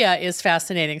Althea is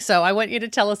fascinating. So I want you to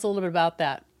tell us a little bit about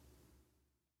that.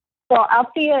 Well,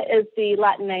 Althea is the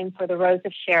Latin name for the Rose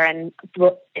of Sharon.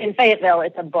 In Fayetteville,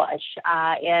 it's a bush.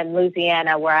 In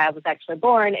Louisiana, where I was actually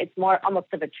born, it's more almost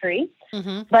of a tree.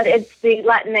 Mm-hmm. But it's the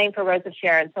Latin name for Rose of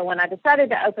Sharon. So when I decided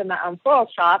to open my own floral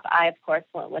shop, I, of course,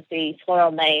 went with the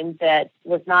floral name that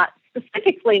was not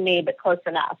specifically me, but close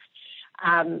enough.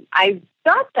 I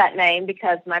got that name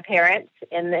because my parents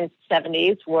in the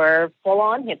 70s were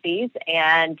full-on hippies,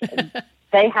 and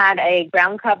they had a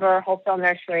ground cover wholesale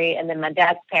nursery, and then my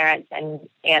dad's parents and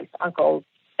aunts, uncles,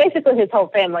 basically his whole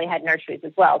family had nurseries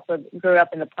as well, so grew up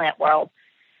in the plant world.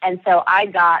 And so I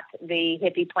got the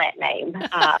hippie plant name.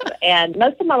 And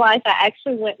most of my life, I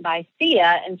actually went by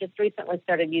Thea and just recently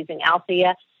started using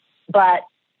Althea. But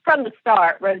from the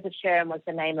start, Rose of Sharon was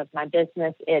the name of my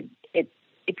business. It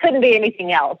couldn't be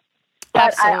anything else.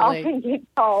 But absolutely. I often get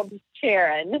called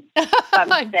Sharon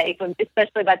by mistake,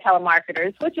 especially by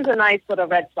telemarketers, which is a nice little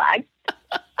red flag.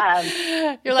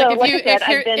 You're like, so,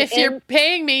 if you're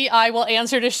paying me, I will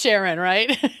answer to Sharon,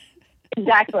 right?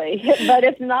 Exactly. But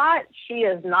if not, she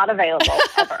is not available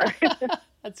ever.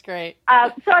 That's great.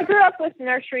 So I grew up with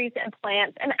nurseries and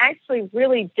plants, and actually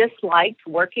really disliked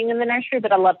working in the nursery,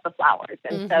 but I loved the flowers.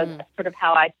 And so that's sort of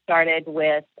how I started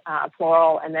with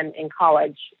floral, and then in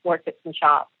college worked at some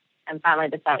shops, and finally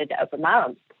decided to open my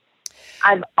own.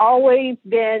 I've always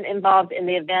been involved in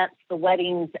the events, the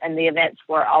weddings, and the events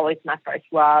were always my first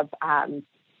love.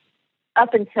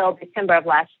 up until December of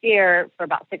last year, for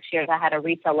about 6 years, I had a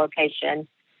retail location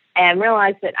and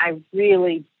realized that I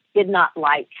really did not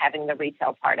like having the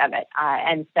retail part of it.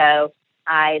 And so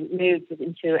I moved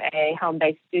into a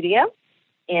home-based studio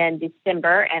in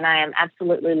December, and I am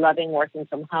absolutely loving working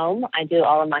from home. I do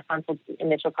all of my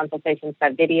initial consultations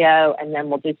by video, and then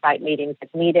we'll do site meetings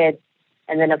if needed.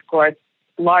 And then, of course,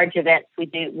 large events we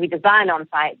design on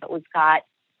site, but we've got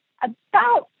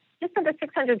about just under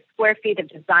 600 square feet of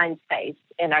design space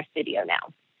in our studio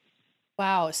now.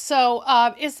 Wow. So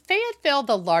is Fayetteville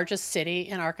the largest city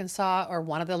in Arkansas, or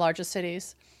one of the largest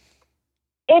cities?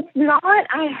 It's not.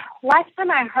 Last time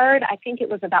I heard, I think it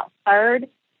was about third,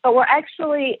 but we're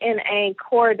actually in a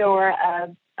corridor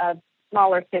of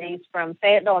smaller cities from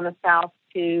Fayetteville in the south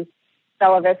to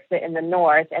Bella Vista in the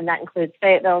north, and that includes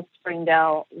Fayetteville,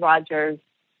 Springdale, Rogers,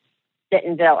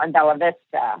 Bentonville, and Bella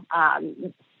Vista.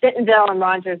 Bentonville and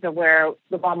Rogers are where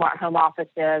the Walmart home office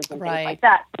is and things like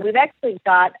that. So we've actually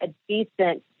got a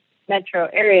decent metro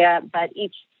area, but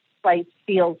each place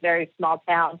feels very small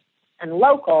town and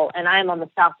local, and I'm on the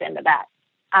south end of that.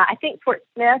 I think Fort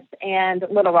Smith and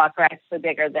Little Rock are actually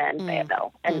bigger than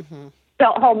Fayetteville. And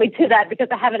don't hold me to that because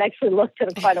I haven't actually looked at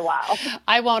it in quite a while.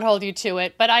 I won't hold you to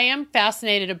it, but I am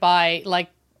fascinated by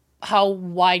how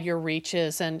wide your reach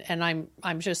is, and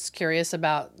I'm just curious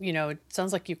about, it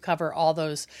sounds like you cover all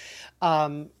those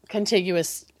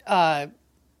contiguous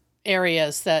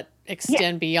areas that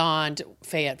extend beyond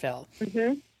Fayetteville.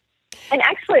 Mm-hmm. And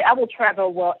actually, I will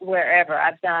travel wherever.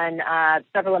 I've done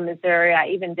several in Missouri. I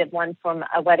even did one for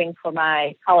a wedding for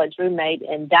my college roommate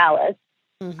in Dallas.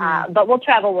 But we'll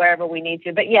travel wherever we need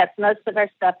to. But yes, most of our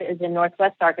stuff is in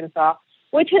Northwest Arkansas,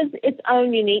 which has its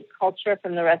own unique culture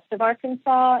from the rest of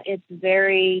Arkansas. It's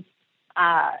very,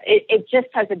 it just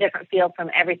has a different feel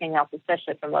from everything else,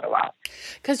 especially from Little Rock.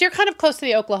 Because you're kind of close to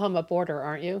the Oklahoma border,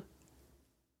 aren't you?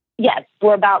 Yes,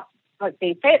 we're about,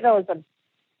 Fayetteville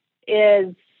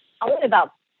is only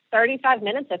about 35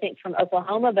 minutes, I think, from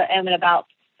Oklahoma, but and about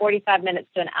 45 minutes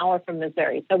to an hour from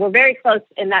Missouri. So we're very close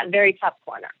in that very top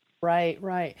corner. Right.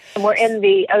 And we're in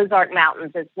the Ozark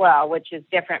Mountains as well, which is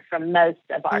different from most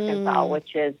of Arkansas,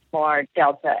 which is more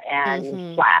delta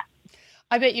and flat.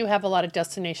 I bet you have a lot of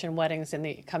destination weddings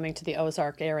coming to the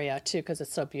Ozark area too, because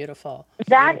it's so beautiful.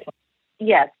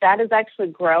 Yes, that is actually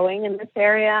growing in this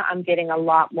area. I'm getting a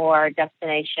lot more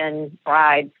destination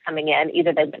brides coming in.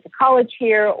 Either they went to college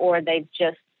here or they've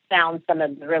just found some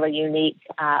of the really unique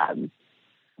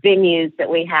venues that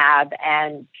we have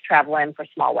and travel in for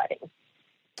small weddings.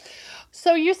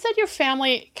 So you said your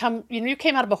family you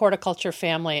came out of a horticulture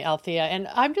family, Althea, and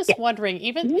I'm just wondering,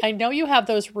 even I know you have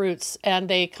those roots and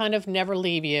they kind of never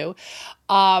leave you.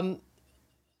 Have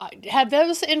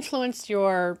those influenced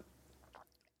your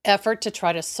effort to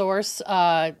try to source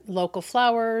local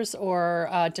flowers or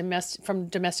from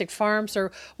domestic farms,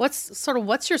 or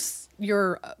what's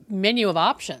your menu of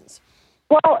options?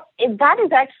 Well, that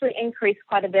has actually increased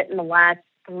quite a bit in the last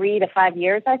 3 to 5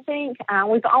 years, I think.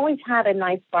 We've always had a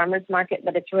nice farmers market,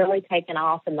 but it's really taken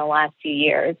off in the last few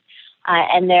years.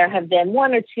 And there have been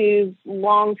 1 or 2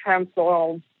 long-term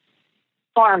floral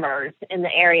farmers in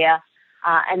the area.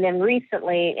 And then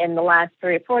recently, in the last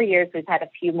 3 or 4 years, we've had a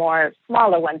few more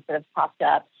smaller ones that have popped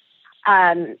up.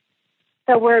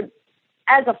 So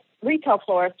as a retail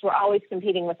florist, we're always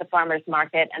competing with the farmers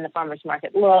market and the farmers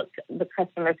market look. The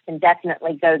customers can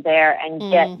definitely go there and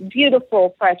get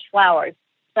beautiful, fresh flowers,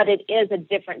 but it is a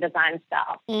different design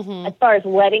style. As far as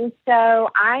weddings go,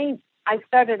 I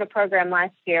started a program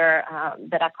last year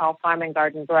that I call Farm and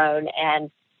Garden Grown,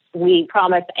 and we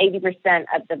promise 80%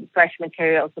 of the fresh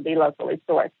materials will be locally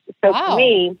sourced. So for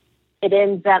me, it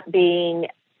ends up being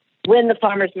when the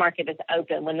farmers market is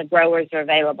open, when the growers are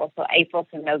available. So April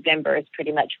to November is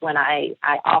pretty much when I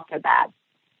offer that.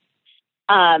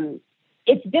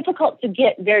 It's difficult to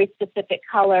get very specific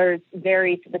colors,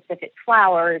 very specific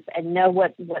flowers, and know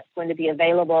what's going to be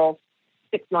available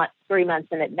 6 months, 3 months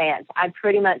in advance. I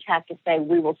pretty much have to say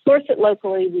we will source it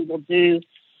locally. We will do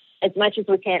as much as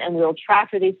we can, and we'll try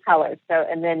for these colors. So,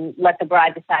 and then let the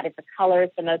bride decide if the color is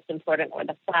the most important, or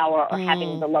the flower, or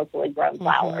having the locally grown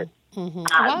flowers.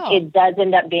 It does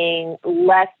end up being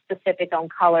less specific on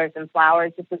colors and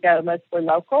flowers if we go mostly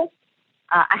local.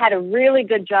 I had a really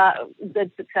good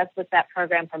success with that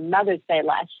program for Mother's Day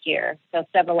last year. So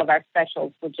several of our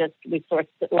specials we sourced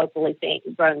locally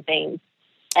grown things,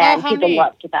 and people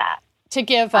loved that. To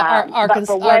give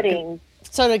Arkansas weddings.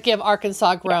 So to give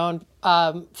Arkansas grown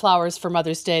flowers for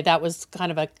Mother's Day, that was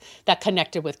kind of that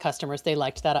connected with customers. They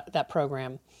liked that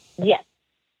program. Yes,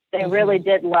 they really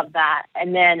did love that.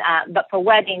 And then, but for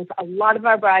weddings, a lot of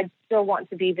our brides still want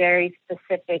to be very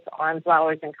specific on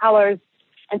flowers and colors.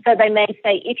 And so they may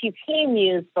say, if you can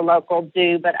use the local,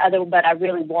 do, but I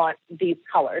really want these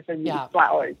colors or these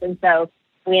flowers. And so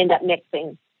we end up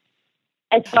mixing.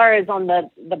 As far as on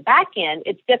the back end,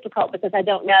 it's difficult because I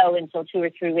don't know until 2 or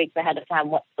 3 weeks ahead of time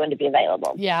what's going to be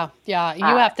available. Yeah. You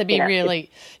have to be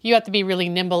really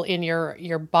nimble in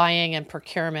your buying and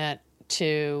procurement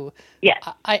to. Yeah.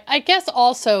 I guess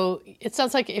also it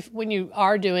sounds like when you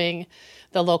are doing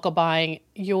the local buying,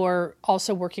 you're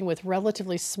also working with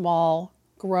relatively small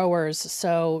growers,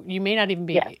 so you may not even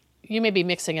be. Yes. You may be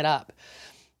mixing it up.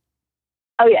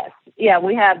 Oh yes, yeah.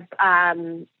 We have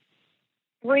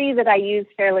 3 that I use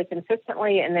fairly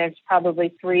consistently, and there's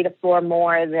probably 3 to 4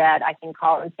 more that I can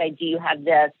call and say, "Do you have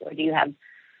this, or do you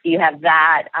have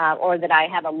that?" Or that I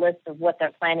have a list of what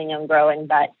they're planning on growing,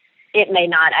 but it may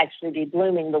not actually be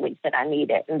blooming the week that I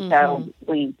need it, and so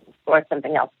we source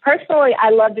something else. Personally, I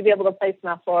love to be able to place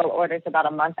my floral orders about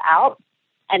a month out.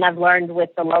 And I've learned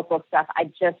with the local stuff, I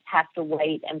just have to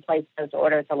wait and place those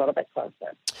orders a little bit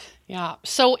closer. Yeah.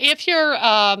 So if you're,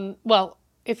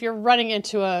 if you're running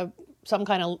into some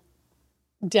kind of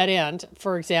dead end,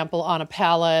 for example, on a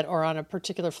pallet or on a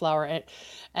particular flower,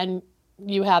 and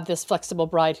you have this flexible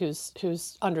bride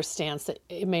who's understands that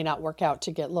it may not work out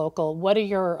to get local, what is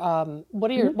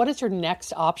your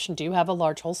next option? Do you have a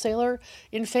large wholesaler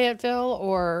in Fayetteville,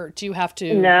 or do you have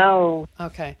to? No.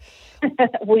 Okay.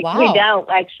 We don't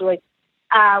actually.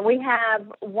 We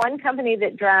have one company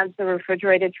that drives the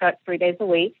refrigerated truck 3 days a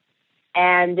week,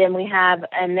 and then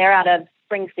and they're out of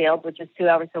Springfield, which is 2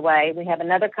 hours away. We have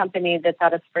another company that's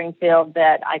out of Springfield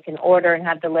that I can order and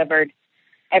have delivered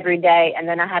every day, and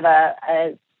then I have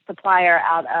a supplier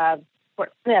out of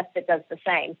Fort Smith that does the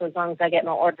same. So as long as I get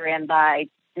my order in by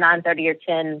 9:30 or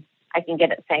 10, I can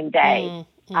get it same day.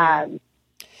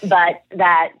 But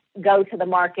that go to the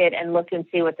market and look and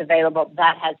see what's available,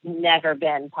 that has never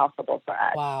been possible for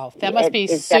us. Wow. That must be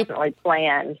definitely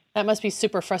planned. That must be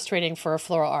super frustrating for a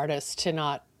floral artist to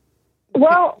not.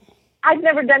 Well, I've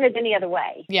never done it any other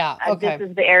way. Yeah. Okay. This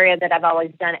is the area that I've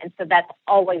always done it. And so that's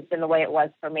always been the way it was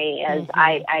for me, is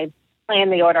I plan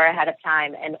the order ahead of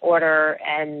time and order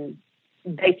and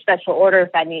base special order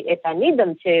if I need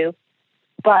them to.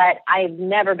 But I've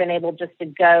never been able just to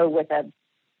go with a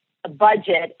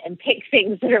budget and pick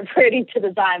things that are pretty to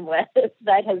design with.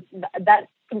 That's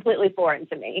completely foreign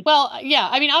to me. Well, yeah.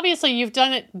 I mean, obviously you've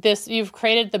done you've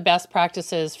created the best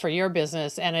practices for your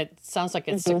business, and it sounds like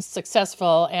it's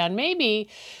successful. And maybe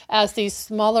as these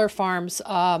smaller farms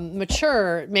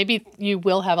mature, maybe you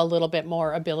will have a little bit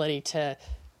more ability to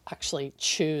actually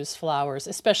choose flowers,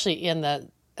 especially in the,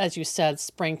 as you said,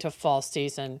 spring to fall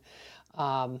season,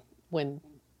 when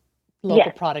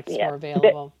local products are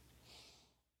available.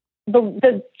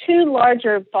 The 2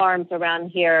 larger farms around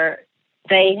here,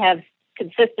 they have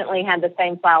consistently had the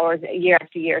same flowers year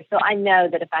after year. So I know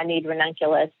that if I need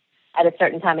ranunculus at a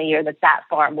certain time of year, that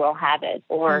farm will have it,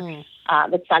 or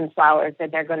the sunflowers,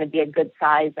 that they're going to be a good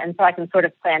size. And so I can sort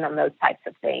of plan on those types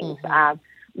of things.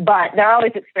 But they're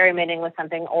always experimenting with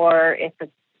something, or if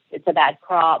it's a bad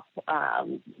crop,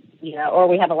 or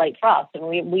we have a late frost, and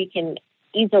we can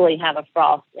easily have a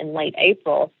frost in late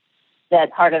April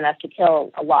that's hard enough to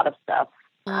kill a lot of stuff.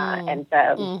 And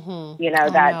so,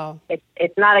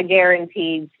 it's not a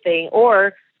guaranteed thing.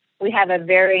 Or we have a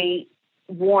very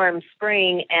warm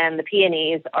spring and the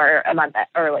peonies are a month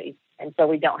early. And so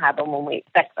we don't have them when we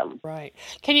expect them. Right.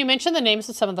 Can you mention the names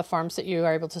of some of the farms that you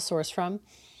are able to source from?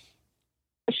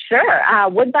 Sure.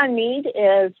 Woodbine Mead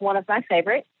is one of my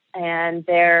favorites, and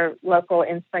they're local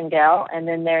in Springdale. And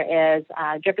then there is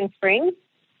Dripping Springs.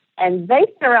 And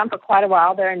they've been around for quite a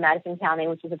while. They're in Madison County,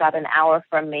 which is about an hour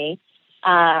from me.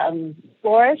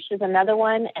 Flourish is another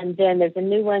one. And then there's a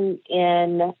new one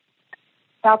in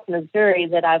South Missouri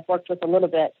that I've worked with a little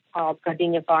bit called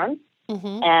Gardenia Farms.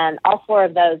 And all 4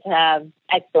 of those have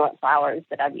excellent flowers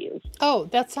that I've used. Oh,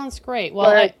 that sounds great.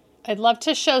 Well, I'd love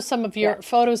to show some of your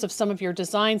photos of some of your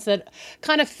designs that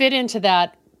kind of fit into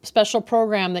that special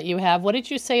program that you have. What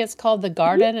did you say it's called? The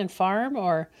Garden and Farm,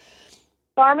 or?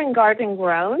 Farm and Garden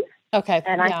Grown. Okay.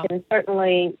 And I can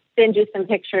certainly send you some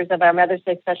pictures of our Mother's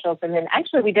Day specials. And then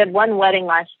actually we did one wedding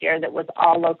last year that was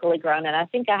all locally grown. And I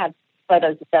think I have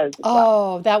photos of those as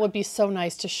well. That would be so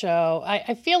nice to show.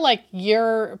 I feel like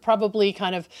you're probably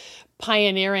kind of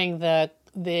pioneering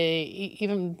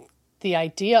even the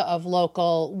idea of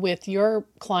local with your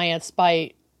clients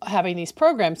by having these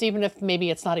programs, even if maybe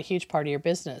it's not a huge part of your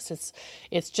business.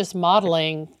 It's just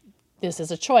modeling this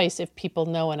as a choice if people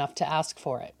know enough to ask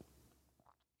for it.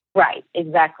 Right,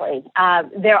 exactly.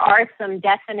 There are some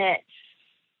definite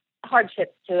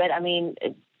hardships to it. I mean,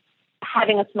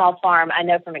 having a small farm, I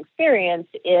know from experience,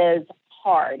 is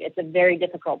hard. It's a very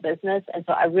difficult business. And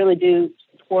so I really do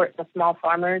support the small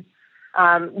farmers.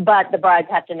 But the brides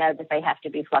have to know that they have to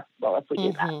be flexible if we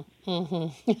do that.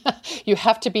 Mm-hmm. You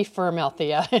have to be firm,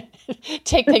 Althea.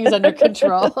 Take things under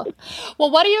control.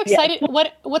 Well, what are you excited?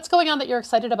 Yeah. What's going on that you're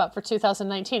excited about for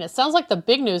 2019? It sounds like the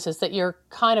big news is that you're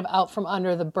kind of out from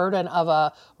under the burden of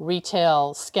a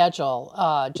retail schedule.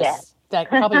 That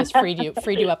probably has freed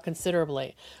you up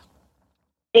considerably.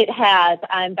 It has.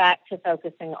 I'm back to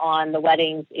focusing on the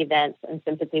weddings, events, and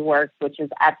sympathy work, which is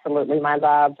absolutely my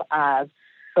love.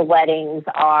 The weddings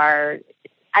are,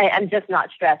 I'm just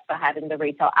not stressed by having the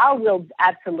retail. I will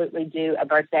absolutely do a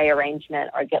birthday arrangement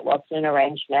or get well soon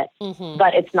arrangement,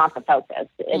 but it's not the focus.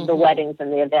 It's the weddings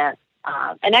and the events.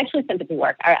 And actually sympathy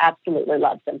work. I absolutely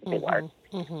love sympathy work.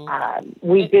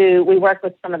 We work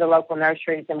with some of the local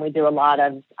nurseries, and we do a lot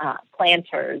of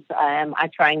planters. I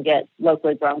try and get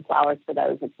locally grown flowers for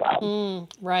those as well.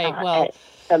 Right.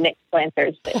 So mixed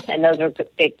planters, and those are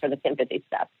big for the sympathy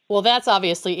stuff. Well, that's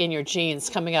obviously in your genes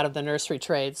coming out of the nursery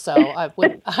trade. So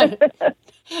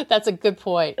that's a good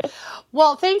point.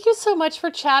 Well, thank you so much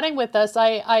for chatting with us.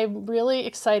 I'm really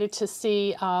excited to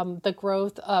see the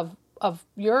growth of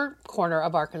your corner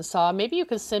of Arkansas. Maybe you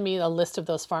can send me a list of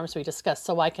those farms we discussed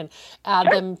so I can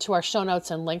add them to our show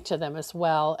notes and link to them as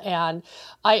well. And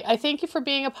I thank you for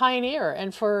being a pioneer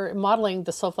and for modeling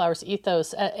the Slow Flowers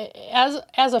ethos as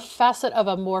a facet of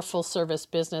a more full service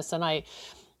business. And I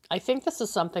think this is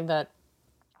something that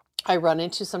I run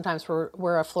into sometimes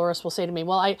where a florist will say to me,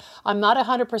 well, I'm not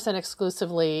 100%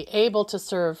 exclusively able to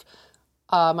serve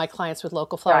my clients with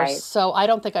local flowers. Right. So I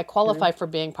don't think I qualify for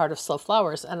being part of Slow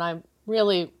Flowers. And I'm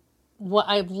really,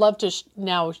 I'd love to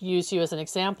now use you as an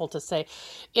example to say,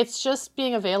 it's just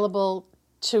being available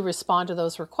to respond to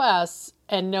those requests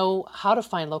and know how to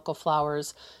find local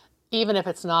flowers, even if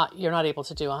you're not able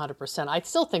to do 100%. I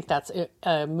still think that's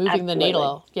moving the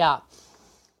needle. Yeah.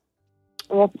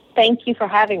 Well, thank you for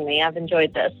having me. I've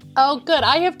enjoyed this. Oh, good.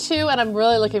 I have too, and I'm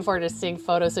really looking forward to seeing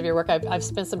photos of your work. I've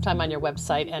spent some time on your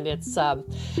website, and it's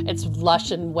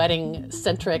lush and wedding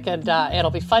centric, and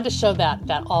it'll be fun to show that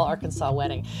all Arkansas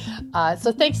wedding.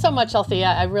 So thanks so much, Althea.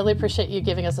 I really appreciate you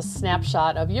giving us a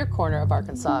snapshot of your corner of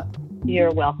Arkansas.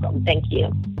 You're welcome. Thank you.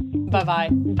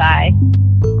 Bye-bye. Bye.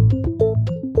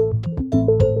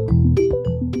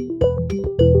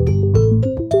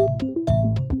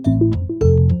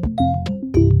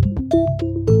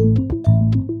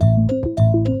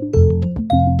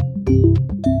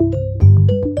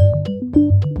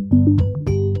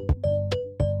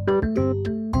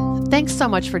 Thanks so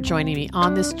much for joining me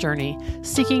on this journey,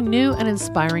 seeking new and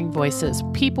inspiring voices,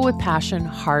 people with passion,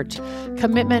 heart,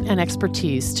 commitment, and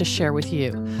expertise to share with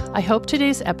you. I hope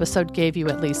today's episode gave you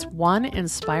at least one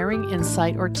inspiring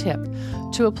insight or tip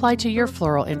to apply to your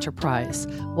floral enterprise.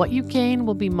 What you gain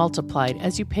will be multiplied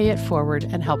as you pay it forward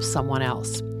and help someone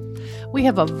else. We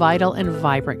have a vital and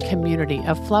vibrant community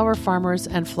of flower farmers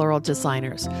and floral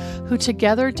designers who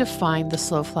together define the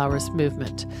Slow Flowers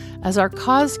movement. As our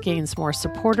cause gains more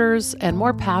supporters and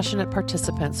more passionate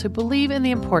participants who believe in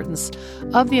the importance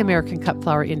of the American cut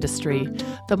flower industry,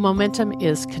 the momentum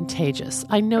is contagious.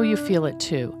 I know you feel it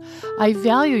too. I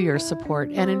value your support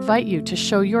and invite you to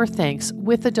show your thanks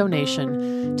with a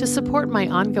donation to support my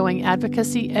ongoing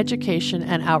advocacy, education,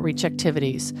 and outreach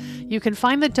activities. You can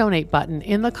find the donate button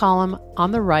in the column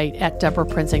on the right at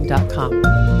deborahprinzing.com.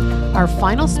 Our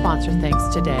final sponsor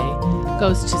thanks today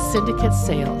goes to Syndicate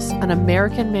Sales, an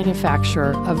American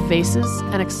manufacturer of vases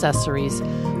and accessories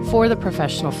for the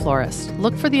professional florist.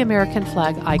 Look for the American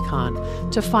flag icon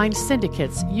to find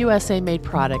Syndicate's USA-made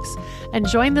products and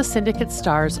join the Syndicate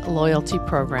Stars loyalty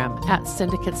program at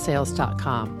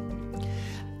syndicatesales.com.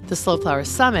 The Slow Flowers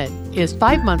Summit is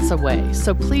 5 months away,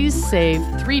 so please save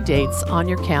 3 dates on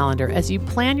your calendar as you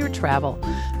plan your travel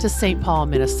to St. Paul,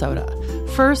 Minnesota.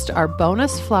 First, our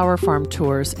bonus flower farm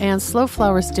tours and Slow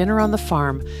Flowers Dinner on the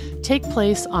Farm take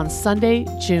place on Sunday,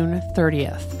 June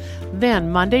 30th.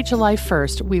 Then, Monday, July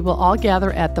 1st, we will all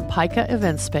gather at the Pica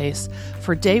event space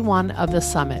for day 1 of the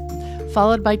summit,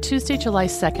 followed by Tuesday, July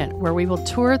 2nd, where we will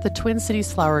tour the Twin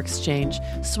Cities Flower Exchange,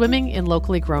 swimming in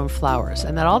locally grown flowers,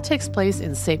 and that all takes place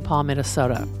in St. Paul,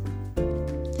 Minnesota.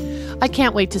 I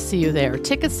can't wait to see you there.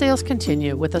 Ticket sales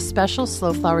continue with a special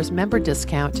Slow Flowers member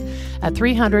discount at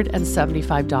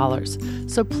 $375.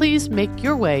 So please make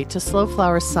your way to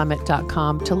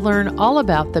slowflowersummit.com to learn all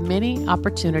about the many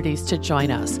opportunities to join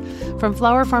us, from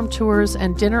flower farm tours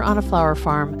and dinner on a flower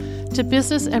farm to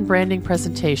business and branding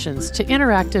presentations to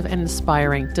interactive and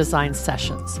inspiring design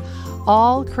sessions,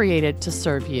 all created to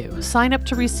serve you. Sign up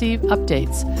to receive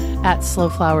updates at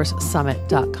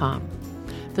slowflowersummit.com.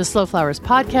 The Slow Flowers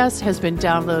podcast has been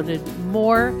downloaded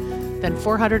more than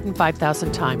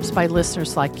 405,000 times by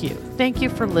listeners like you. Thank you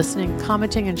for listening,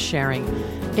 commenting, and sharing.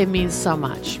 It means so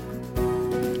much.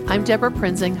 I'm Deborah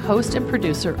Prinzing, host and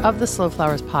producer of the Slow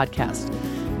Flowers podcast.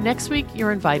 Next week,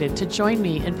 you're invited to join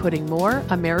me in putting more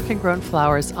American-grown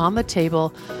flowers on the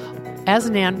table, as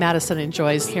Nan Madison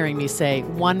enjoys hearing me say,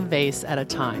 one vase at a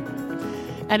time.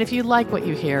 And if you like what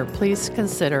you hear, please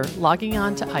consider logging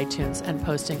on to iTunes and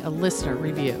posting a listener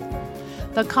review.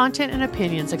 The content and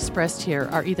opinions expressed here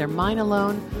are either mine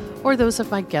alone or those of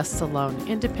my guests alone,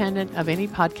 independent of any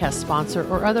podcast sponsor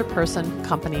or other person,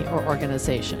 company, or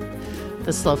organization.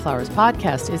 The Slow Flowers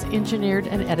podcast is engineered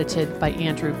and edited by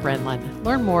Andrew Brenlin.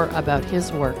 Learn more about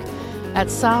his work at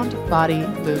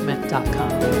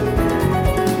soundbodymovement.com.